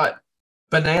forgot.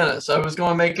 Bananas. I was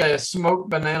going to make a smoked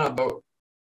banana boat,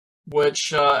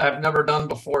 which I've never done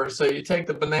before. So you take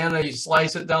the banana, you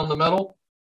slice it down the middle,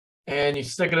 and you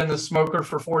stick it in the smoker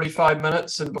for 45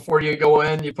 minutes. And before you go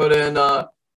in, you put in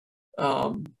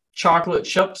chocolate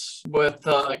chips with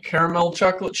caramel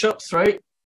chocolate chips, right?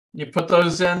 You put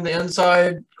those in the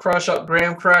inside, crush up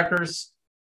graham crackers,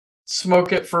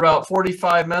 smoke it for about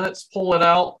 45 minutes, pull it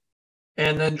out,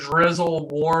 and then drizzle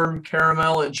warm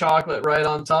caramel and chocolate right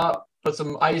on top. Put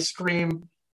some ice cream,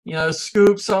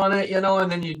 scoops on it,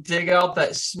 and then you dig out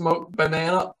that smoked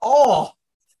banana. Oh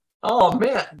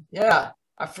man, yeah.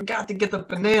 I forgot to get the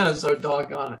bananas, so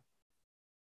doggone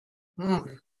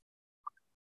it.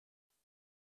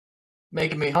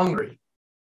 Making me hungry.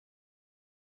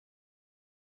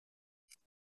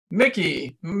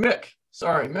 Mick.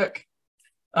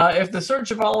 If the search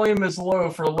volume is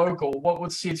low for local, what would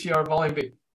CTR volume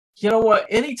be? You know what?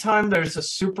 Anytime there's a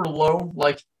super low,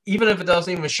 like even if it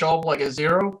doesn't even show up like a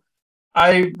 0,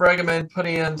 I recommend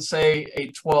putting in, say,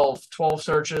 a 12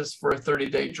 searches for a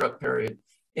 30-day drip period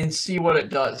and see what it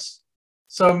does.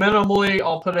 So minimally,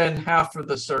 I'll put in half of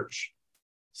the search.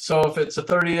 So if it's a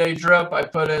 30-day drip, I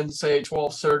put in, say,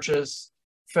 12 searches,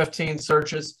 15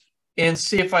 searches, and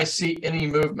see if I see any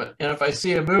movement. And if I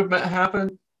see a movement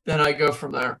happen, then I go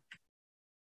from there.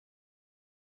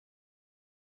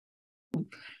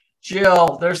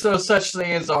 Jill, there's no such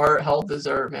thing as a heart health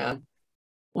dessert, man.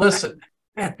 Listen,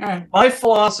 my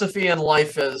philosophy in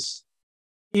life is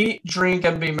eat, drink,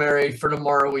 and be merry, for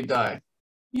tomorrow we die.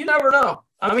 You never know.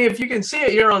 I mean, if you can see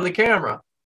it here on the camera,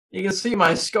 you can see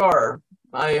my scar,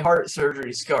 my heart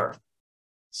surgery scar.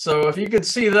 So if you can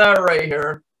see that right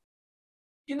here,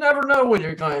 you never know when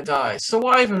you're going to die. So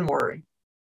why even worry?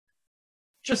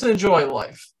 Just enjoy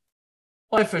life.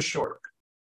 Life is short.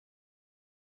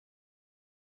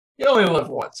 You only live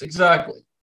once, exactly.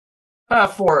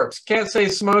 Pat Forbes, can't say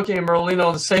smoking and Merlino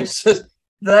in the same system.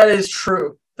 That is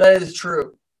true. That is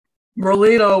true.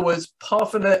 Merlino was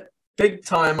puffing it big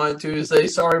time on Tuesday.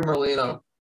 Sorry, Merlino.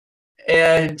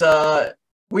 And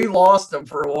we lost him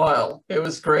for a while. It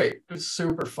was great. It was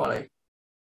super funny.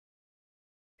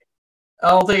 I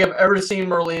don't think I've ever seen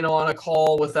Merlino on a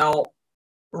call without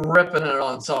ripping it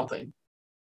on something.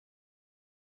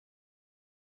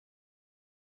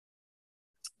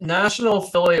 National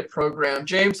affiliate program,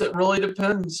 James, it really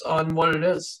depends on what it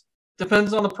is.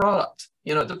 Depends on the product.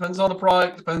 You know, it depends on the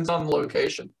product, depends on the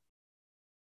location.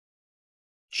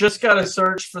 Just got to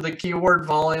search for the keyword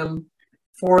volume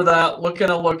for that, look at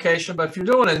a location. But if you're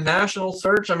doing a national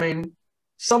search, I mean,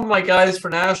 some of my guys for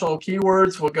national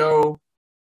keywords will go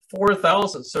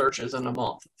 4,000 searches in a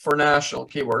month for national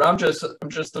keyword. I'm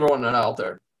just throwing it out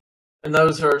there. And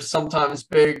those are sometimes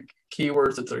big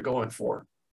keywords that they're going for.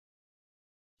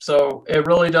 So it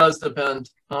really does depend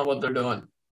on what they're doing.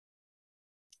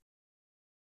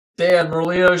 Dan,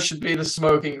 Merlino should be the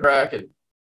smoking Kraken.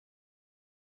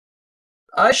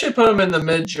 I should put him in the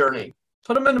mid-journey.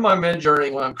 Put him into my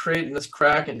mid-journey when I'm creating this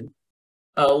Kraken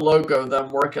logo that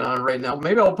I'm working on right now.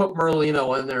 Maybe I'll put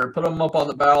Merlino in there, put him up on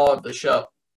the bow of the ship,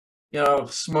 you know,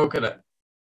 smoking it.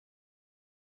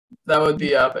 That would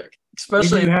be epic.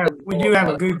 Especially we do have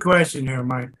a good question here,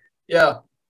 Mike. Yeah.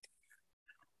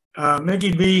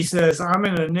 Mickey B says, I'm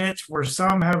in a niche where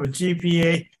some have a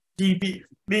GPB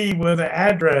with an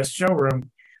address showroom,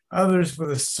 others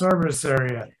with a service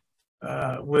area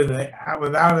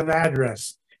without an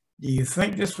address. Do you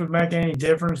think this would make any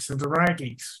difference to the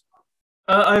rankings?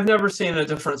 I've never seen a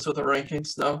difference with the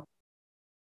rankings, no.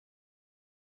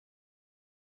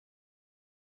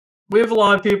 We have a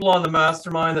lot of people on the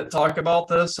Mastermind that talk about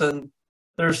this, and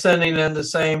they're sending in the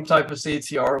same type of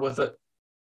CTR with it.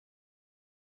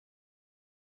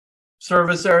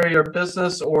 Service area or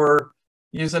business, or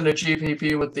using a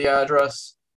GPP with the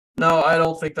address. No, I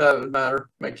don't think that would matter,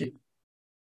 Mickey.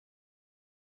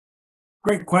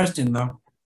 Great question, though.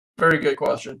 Very good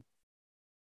question.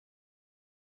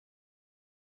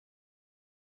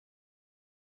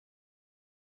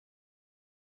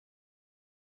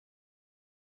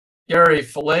 Gary,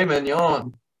 filet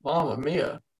mignon. Mamma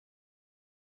mia.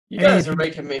 You guys are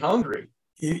making me hungry.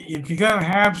 If you're going to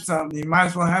have something, you might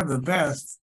as well have the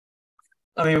best.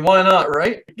 I mean, why not,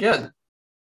 right? Again,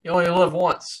 you only live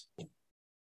once.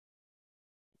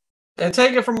 And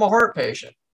take it from a heart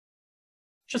patient.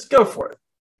 Just go for it.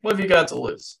 What have you got to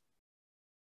lose?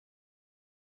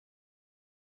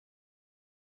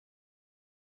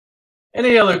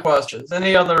 Any other questions?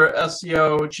 Any other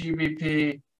SEO,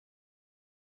 GBP?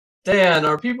 Dan,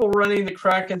 are people running the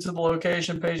Kraken to the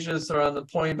location pages or on the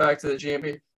pointing back to the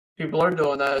GMP? People are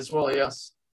doing that as well,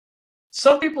 yes.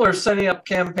 Some people are setting up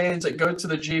campaigns that go to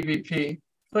the GBP,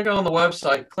 click on the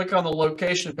website, click on the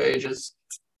location pages,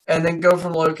 and then go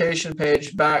from the location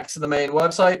page back to the main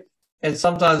website and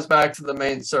sometimes back to the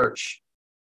main search.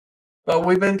 But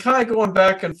we've been kind of going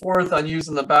back and forth on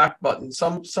using the back button.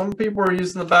 Some people are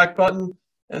using the back button,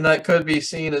 and that could be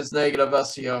seen as negative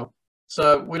SEO.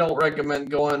 So we don't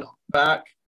recommend going back,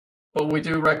 but we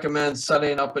do recommend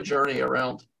setting up a journey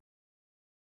around.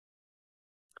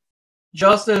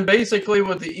 Justin, basically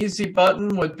what the easy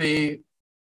button would be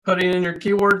putting in your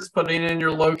keywords, putting in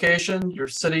your location, your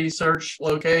city search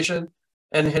location,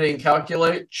 and hitting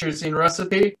calculate, choosing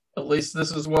recipe. At least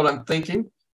this is what I'm thinking.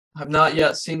 I've not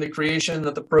yet seen the creation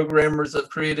that the programmers have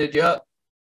created yet.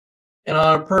 And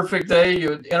on a perfect day, you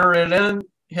would enter it in,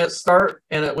 hit start,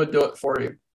 and it would do it for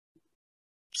you.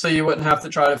 So you wouldn't have to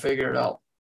try to figure it out.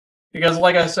 Because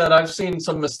like I said, I've seen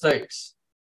some mistakes.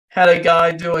 Had a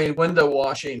guy doing window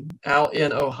washing out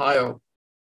in Ohio.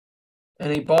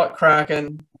 And he bought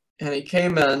Kraken, and he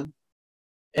came in,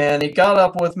 and he got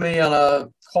up with me on a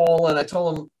call, and I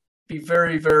told him, be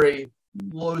very, very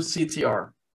low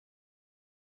CTR.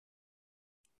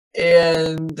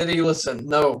 And did he listen?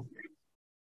 No.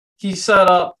 He set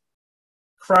up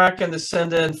Kraken to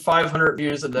send in 500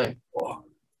 views a day.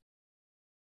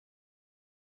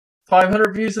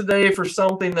 500 views a day for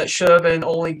something that should have been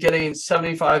only getting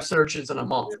 75 searches in a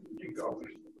month.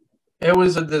 It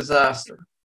was a disaster.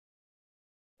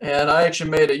 And I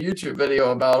actually made a YouTube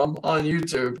video about him on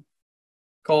YouTube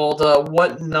called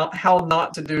How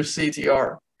Not to Do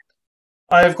CTR.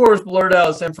 I, of course, blurred out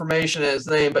his information and his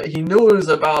name, but he knew it was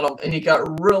about him, and he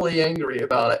got really angry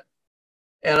about it.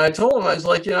 And I told him, I was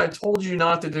like, I told you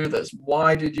not to do this.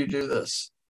 Why did you do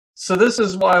this? So this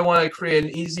is why I want to create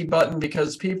an easy button,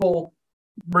 because people,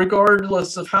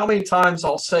 regardless of how many times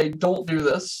I'll say, don't do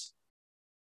this,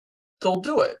 they'll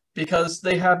do it because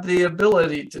they have the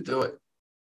ability to do it.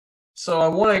 So I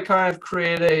want to kind of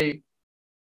create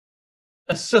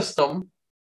a system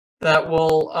that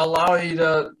will allow you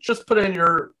to just put in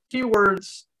your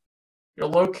keywords, your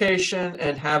location,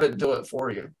 and have it do it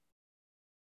for you.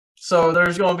 So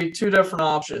there's going to be two different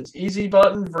options, easy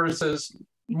button versus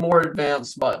more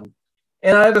advanced button.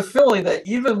 And I have a feeling that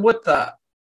even with that,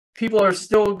 people are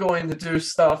still going to do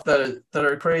stuff that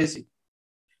are crazy.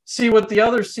 See, with the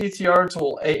other CTR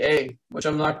tool, AA, which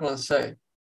I'm not going to say,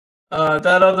 that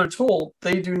other tool,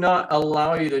 they do not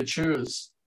allow you to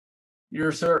choose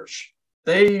your search.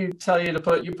 They tell you to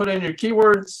put in your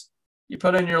keywords, you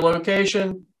put in your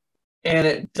location, and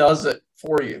it does it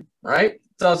for you, right? It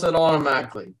does it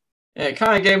automatically. And it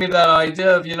kind of gave me that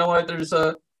idea of, you know what,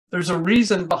 there's a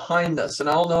reason behind this. And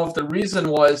I don't know if the reason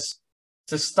was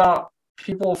to stop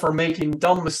people from making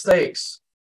dumb mistakes,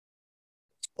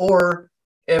 or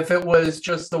if it was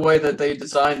just the way that they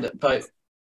designed it. But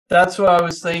that's what I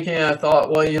was thinking. I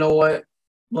thought, well, you know what?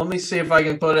 Let me see if I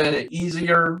can put in an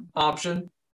easier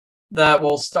option that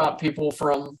will stop people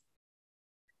from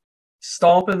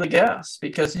stomping the gas,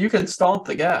 because you can stomp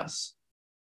the gas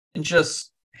and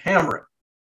just hammer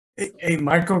it. Hey,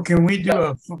 Michael, can we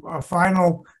do a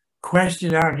final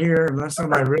question out here, unless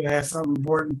somebody really has something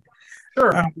important?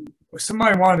 Sure.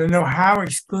 Somebody wanted to know how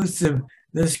exclusive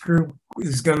this group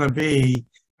is going to be.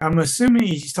 I'm assuming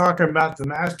he's talking about the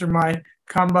Mastermind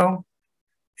combo,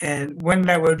 and when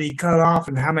that would be cut off,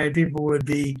 and how many people would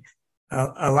be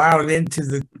allowed into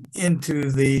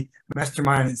the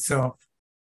Mastermind itself.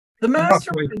 The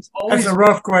Mastermind is always... That's a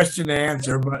rough question to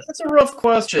answer, but that's a rough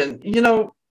question. You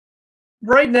know,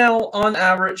 right now, on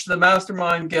average, the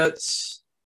Mastermind gets,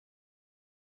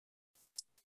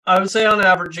 I would say on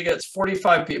average, it gets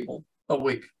 45 people a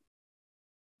week.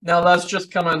 Now, that's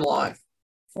just coming live.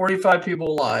 45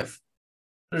 people live.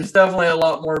 There's definitely a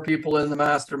lot more people in the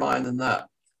Mastermind than that.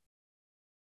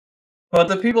 But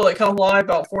the people that come live,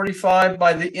 about 45,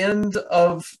 by the end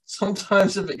of,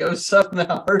 sometimes if it goes 7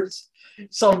 hours,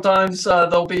 sometimes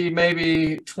there'll be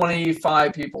maybe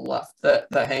 25 people left that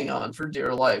hang on for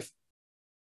dear life.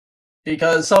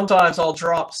 Because sometimes I'll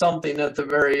drop something at the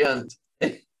very end.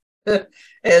 And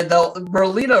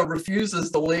Merlino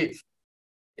refuses to leave.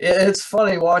 It's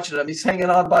funny watching him. He's hanging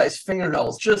on by his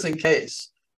fingernails just in case.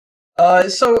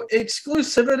 So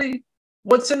exclusivity,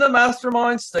 what's in the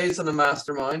Mastermind stays in the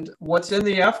Mastermind. What's in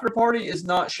the after party is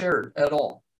not shared at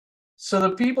all. So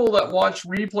the people that watch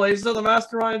replays of the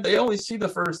Mastermind, they only see the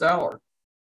first hour.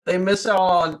 They miss out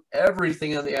on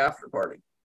everything in the after party.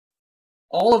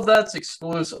 All of that's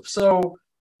exclusive. So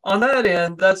on that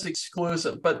end, that's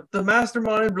exclusive. But the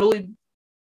Mastermind really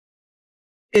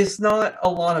is not a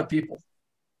lot of people.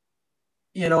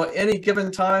 You know, any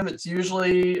given time, it's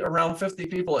usually around 50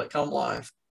 people that come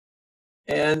live.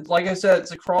 And like I said,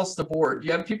 it's across the board.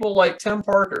 You have people like Tim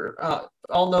Parker. I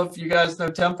don't know if you guys know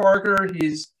Tim Parker.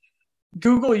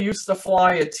 Google used to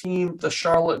fly a team to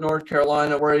Charlotte, North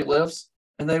Carolina, where he lives,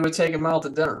 and they would take him out to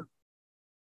dinner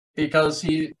because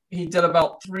he did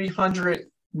about 300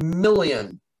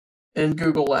 million in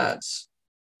Google ads.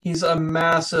 He's a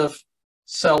massive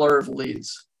seller of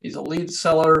leads. He's a lead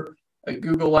seller, a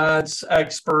Google ads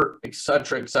expert,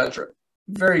 etc., etc.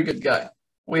 Very good guy.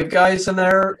 We have guys in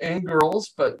there and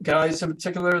girls, but guys in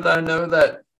particular that I know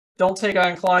that don't take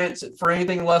on clients for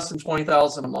anything less than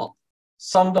 $20,000 a month.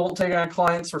 Some don't take on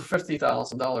clients for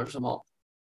 $50,000 a month.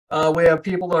 We have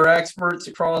people that are experts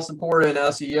across the board in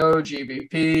SEO,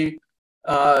 GBP.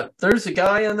 There's a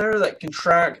guy in there that can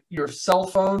track your cell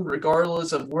phone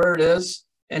regardless of where it is,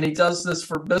 and he does this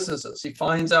for businesses. He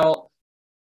finds out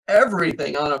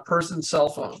everything on a person's cell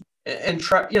phone and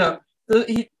track. You know,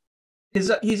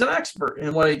 he's an expert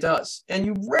in what he does, and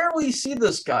you rarely see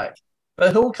this guy,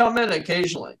 but he'll come in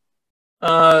occasionally.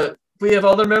 We have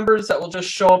other members that will just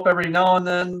show up every now and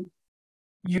then.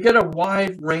 You get a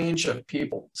wide range of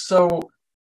people. So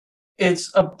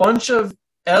it's a bunch of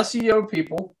SEO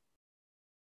people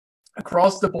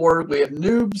across the board. We have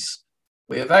noobs,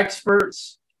 we have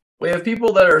experts, we have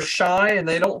people that are shy and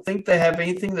they don't think they have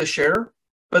anything to share.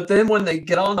 But then when they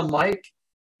get on the mic,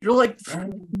 you're like,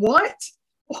 what?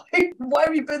 Why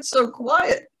have you been so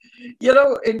quiet? You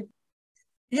know, and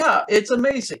yeah, it's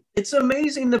amazing. It's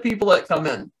amazing the people that come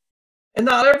in. And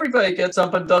not everybody gets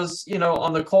up and does, you know,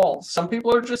 on the call. Some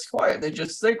people are just quiet. They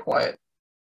just stay quiet.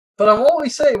 But I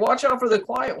always say, watch out for the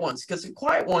quiet ones, because the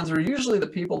quiet ones are usually the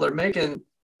people that are making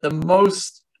the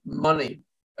most money.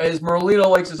 As Merlino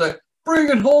likes to say,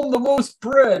 bringing home the most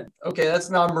bread. Okay, that's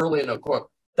not a Merlino quote.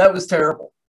 That was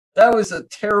terrible. That was a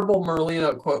terrible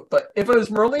Merlino quote. But if it was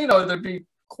Merlino, there'd be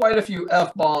quite a few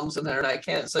F-bombs in there, and I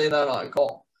can't say that on a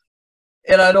call.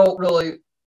 And I don't really,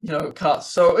 you know, cuss.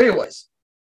 So anyways,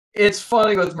 it's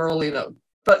funny with Merlino.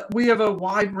 But we have a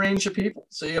wide range of people.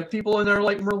 So you have people in there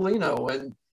like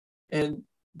Merlino and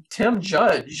Tim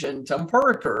Judge and Tim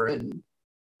Parker and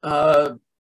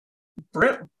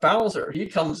Brent Bowser. He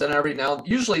comes in every now and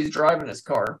usually he's driving his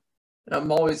car. And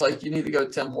I'm always like, you need to go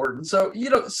to Tim Horton. So, you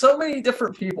know, so many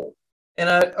different people. And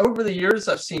over the years,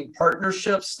 I've seen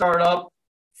partnerships start up,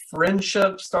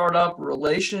 friendships start up,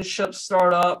 relationships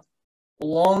start up.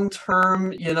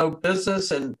 long-term, you know,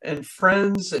 business and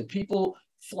friends and people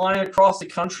flying across the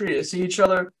country to see each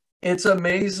other. It's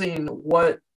amazing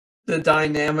what the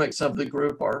dynamics of the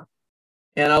group are.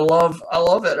 And I love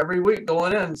it every week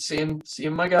going in, seeing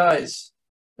my guys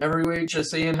every week,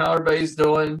 just seeing how everybody's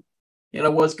doing, you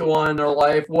know, what's going on in their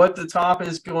life, what the topic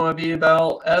is going to be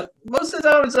about. Most of the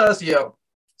time it's SEO.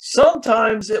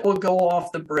 Sometimes it will go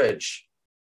off the bridge.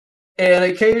 And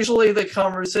occasionally the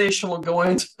conversation will go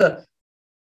into,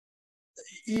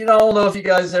 you know, I don't know if you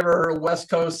guys ever heard of West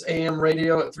Coast AM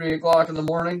radio at 3 o'clock in the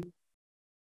morning,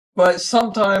 but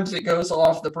sometimes it goes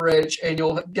off the bridge and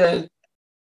you'll get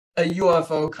a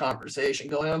UFO conversation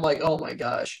going. I'm like, oh my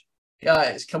gosh,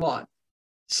 guys, come on.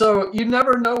 So you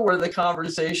never know where the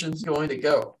conversation's going to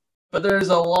go, but there's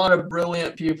a lot of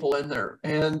brilliant people in there,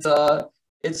 and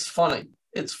it's funny.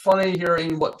 It's funny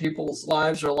hearing what people's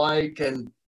lives are like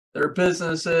and their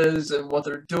businesses and what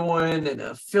they're doing and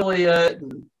affiliate,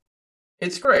 and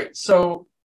it's great. So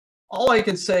all I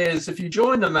can say is if you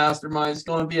join the Mastermind, it's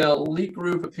going to be an elite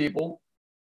group of people,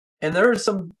 and there are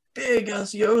some big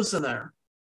SEOs in there.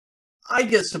 I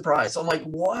get surprised. I'm like,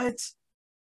 what?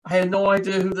 I had no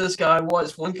idea who this guy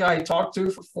was. One guy I talked to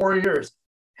for 4 years,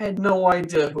 had no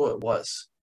idea who it was.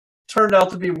 Turned out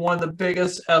to be one of the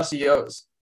biggest SEOs.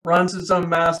 Runs his own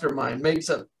mastermind, makes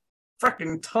a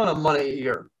freaking ton of money a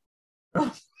year. I'm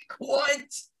like, what?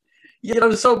 You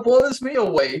know, so it blows me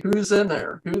away who's in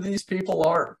there, who these people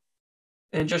are.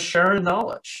 And just sharing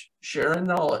knowledge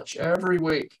every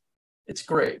week. It's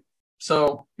great.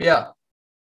 So, yeah.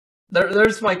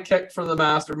 There's my kick for the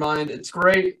Mastermind. It's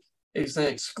great. It's an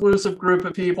exclusive group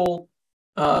of people,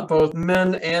 both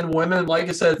men and women. Like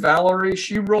I said, Valerie,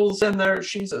 she rolls in there.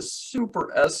 She's a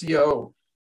super SEO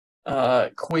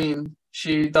queen.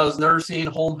 She does nursing,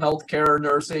 home health care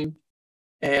nursing,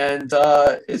 and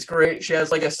it's great. She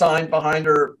has like a sign behind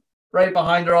her, right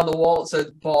behind her on the wall. It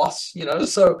says "boss," you know.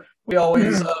 So we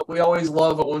always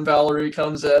love it when Valerie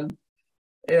comes in.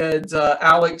 And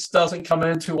Alex doesn't come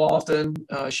in too often.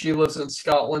 She lives in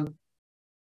Scotland.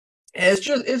 And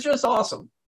it's just awesome.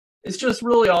 It's just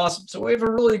really awesome. So we have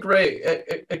a really great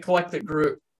eclectic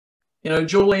group. You know,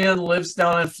 Julianne lives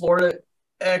down in Florida.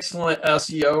 Excellent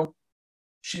SEO.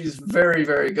 She's very,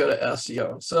 very good at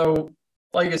SEO. So,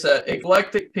 like I said,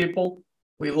 eclectic people.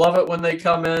 We love it when they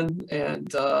come in,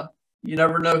 and you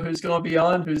never know who's going to be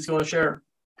on, who's going to share.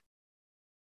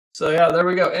 So, yeah, there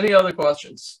we go. Any other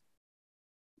questions?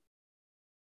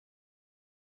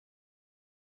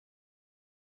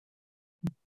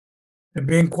 They're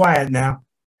being quiet now.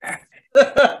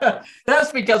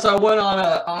 That's because I went on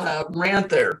a rant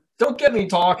there. Don't get me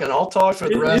talking. I'll talk for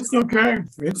the rest. It's okay.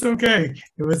 It's okay.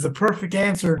 It was the perfect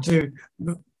answer to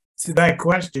that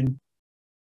question.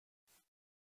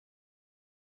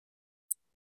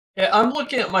 Yeah, I'm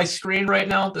looking at my screen right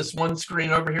now, this one screen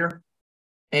over here.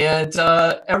 And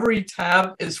every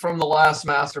tab is from the last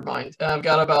Mastermind. And I've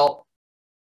got about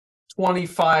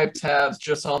 25 tabs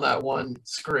just on that one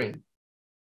screen.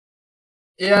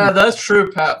 Yeah, that's true,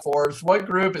 Pat Forbes. What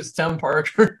group is Tim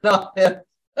Parker not in?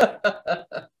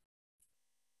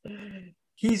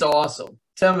 He's awesome.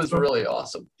 Tim is really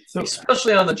awesome,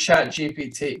 especially on the Chat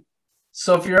GPT.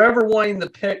 So if you're ever wanting to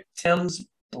pick Tim's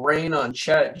brain on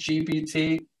Chat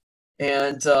GPT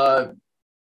and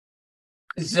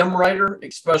ZimWriter,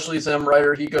 especially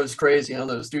ZimWriter, he goes crazy on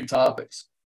those two topics.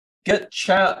 Get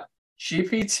Chat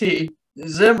GPT,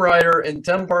 ZimWriter, and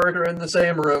Tim Parker in the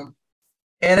same room.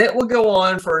 And it will go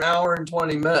on for an hour and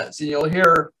 20 minutes. And you'll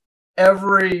hear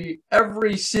every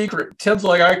secret. Tim's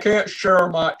like, I can't share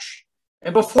much.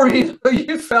 And before you know,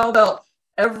 you found out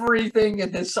everything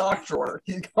in his sock drawer.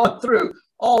 He's gone through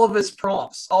all of his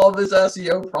prompts, all of his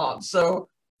SEO prompts. So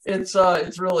it's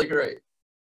really great.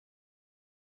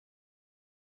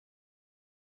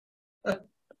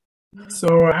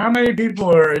 So how many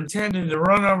people are intending to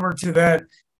run over to that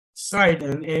site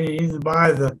and either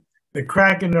buy the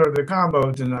Kraken or the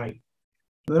combo tonight?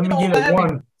 Let me get a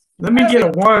one. Let me get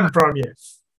a one from you.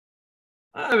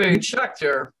 I haven't even checked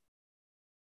here.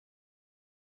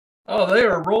 Oh, they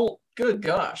are good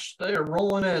gosh, they are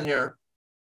rolling in here.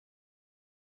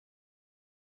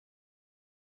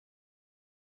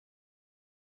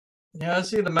 Yeah, I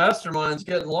see the Mastermind's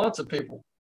getting lots of people.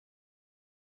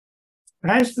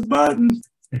 Smash the button.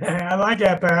 I like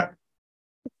that, Pat.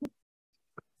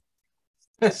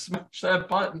 Smash that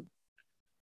button.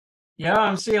 Yeah,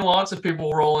 I'm seeing lots of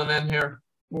people rolling in here.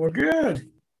 Well, good.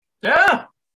 Yeah.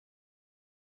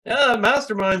 Yeah,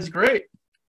 Mastermind's great.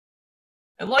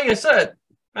 And like I said,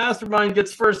 Mastermind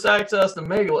gets first access to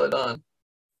Megalodon,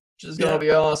 which is going to be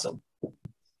awesome.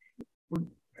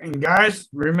 And guys,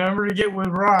 remember to get with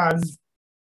Rod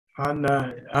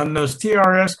on those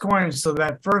TRS coins. So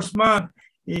that first month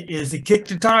is the kick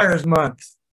the tires month.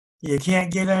 You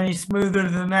can't get any smoother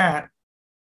than that.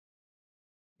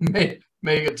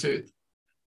 Mega Tooth.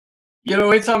 You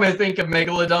know, anytime I think of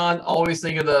Megalodon, I always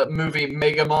think of the movie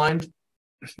Megamind.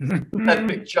 That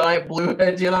big giant blue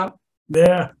head, you know?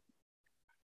 Yeah.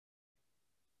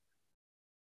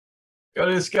 Go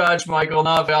to the Scotch, Michael,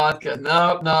 not vodka.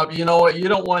 No, you know what? You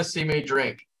don't want to see me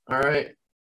drink, all right?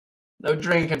 No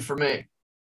drinking for me.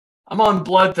 I'm on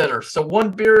blood thinner, so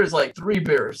one beer is like 3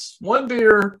 beers. One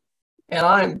beer, and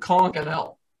I am conking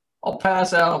out. I'll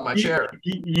pass out on my chair.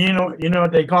 You know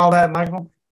what they call that,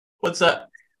 Michael? What's that?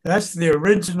 That's the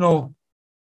original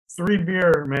 3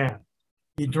 beer man.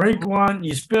 You drink one,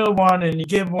 you spill one, and you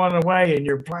give one away, and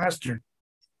you're plastered.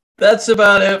 That's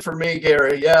about it for me,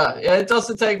 Gary. Yeah, it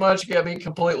doesn't take much to get me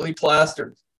completely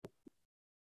plastered.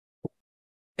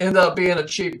 End up being a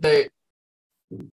cheap date.